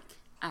your week.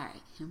 All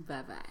right,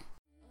 bye-bye.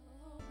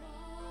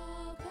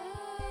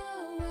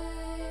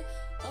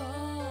 Oh.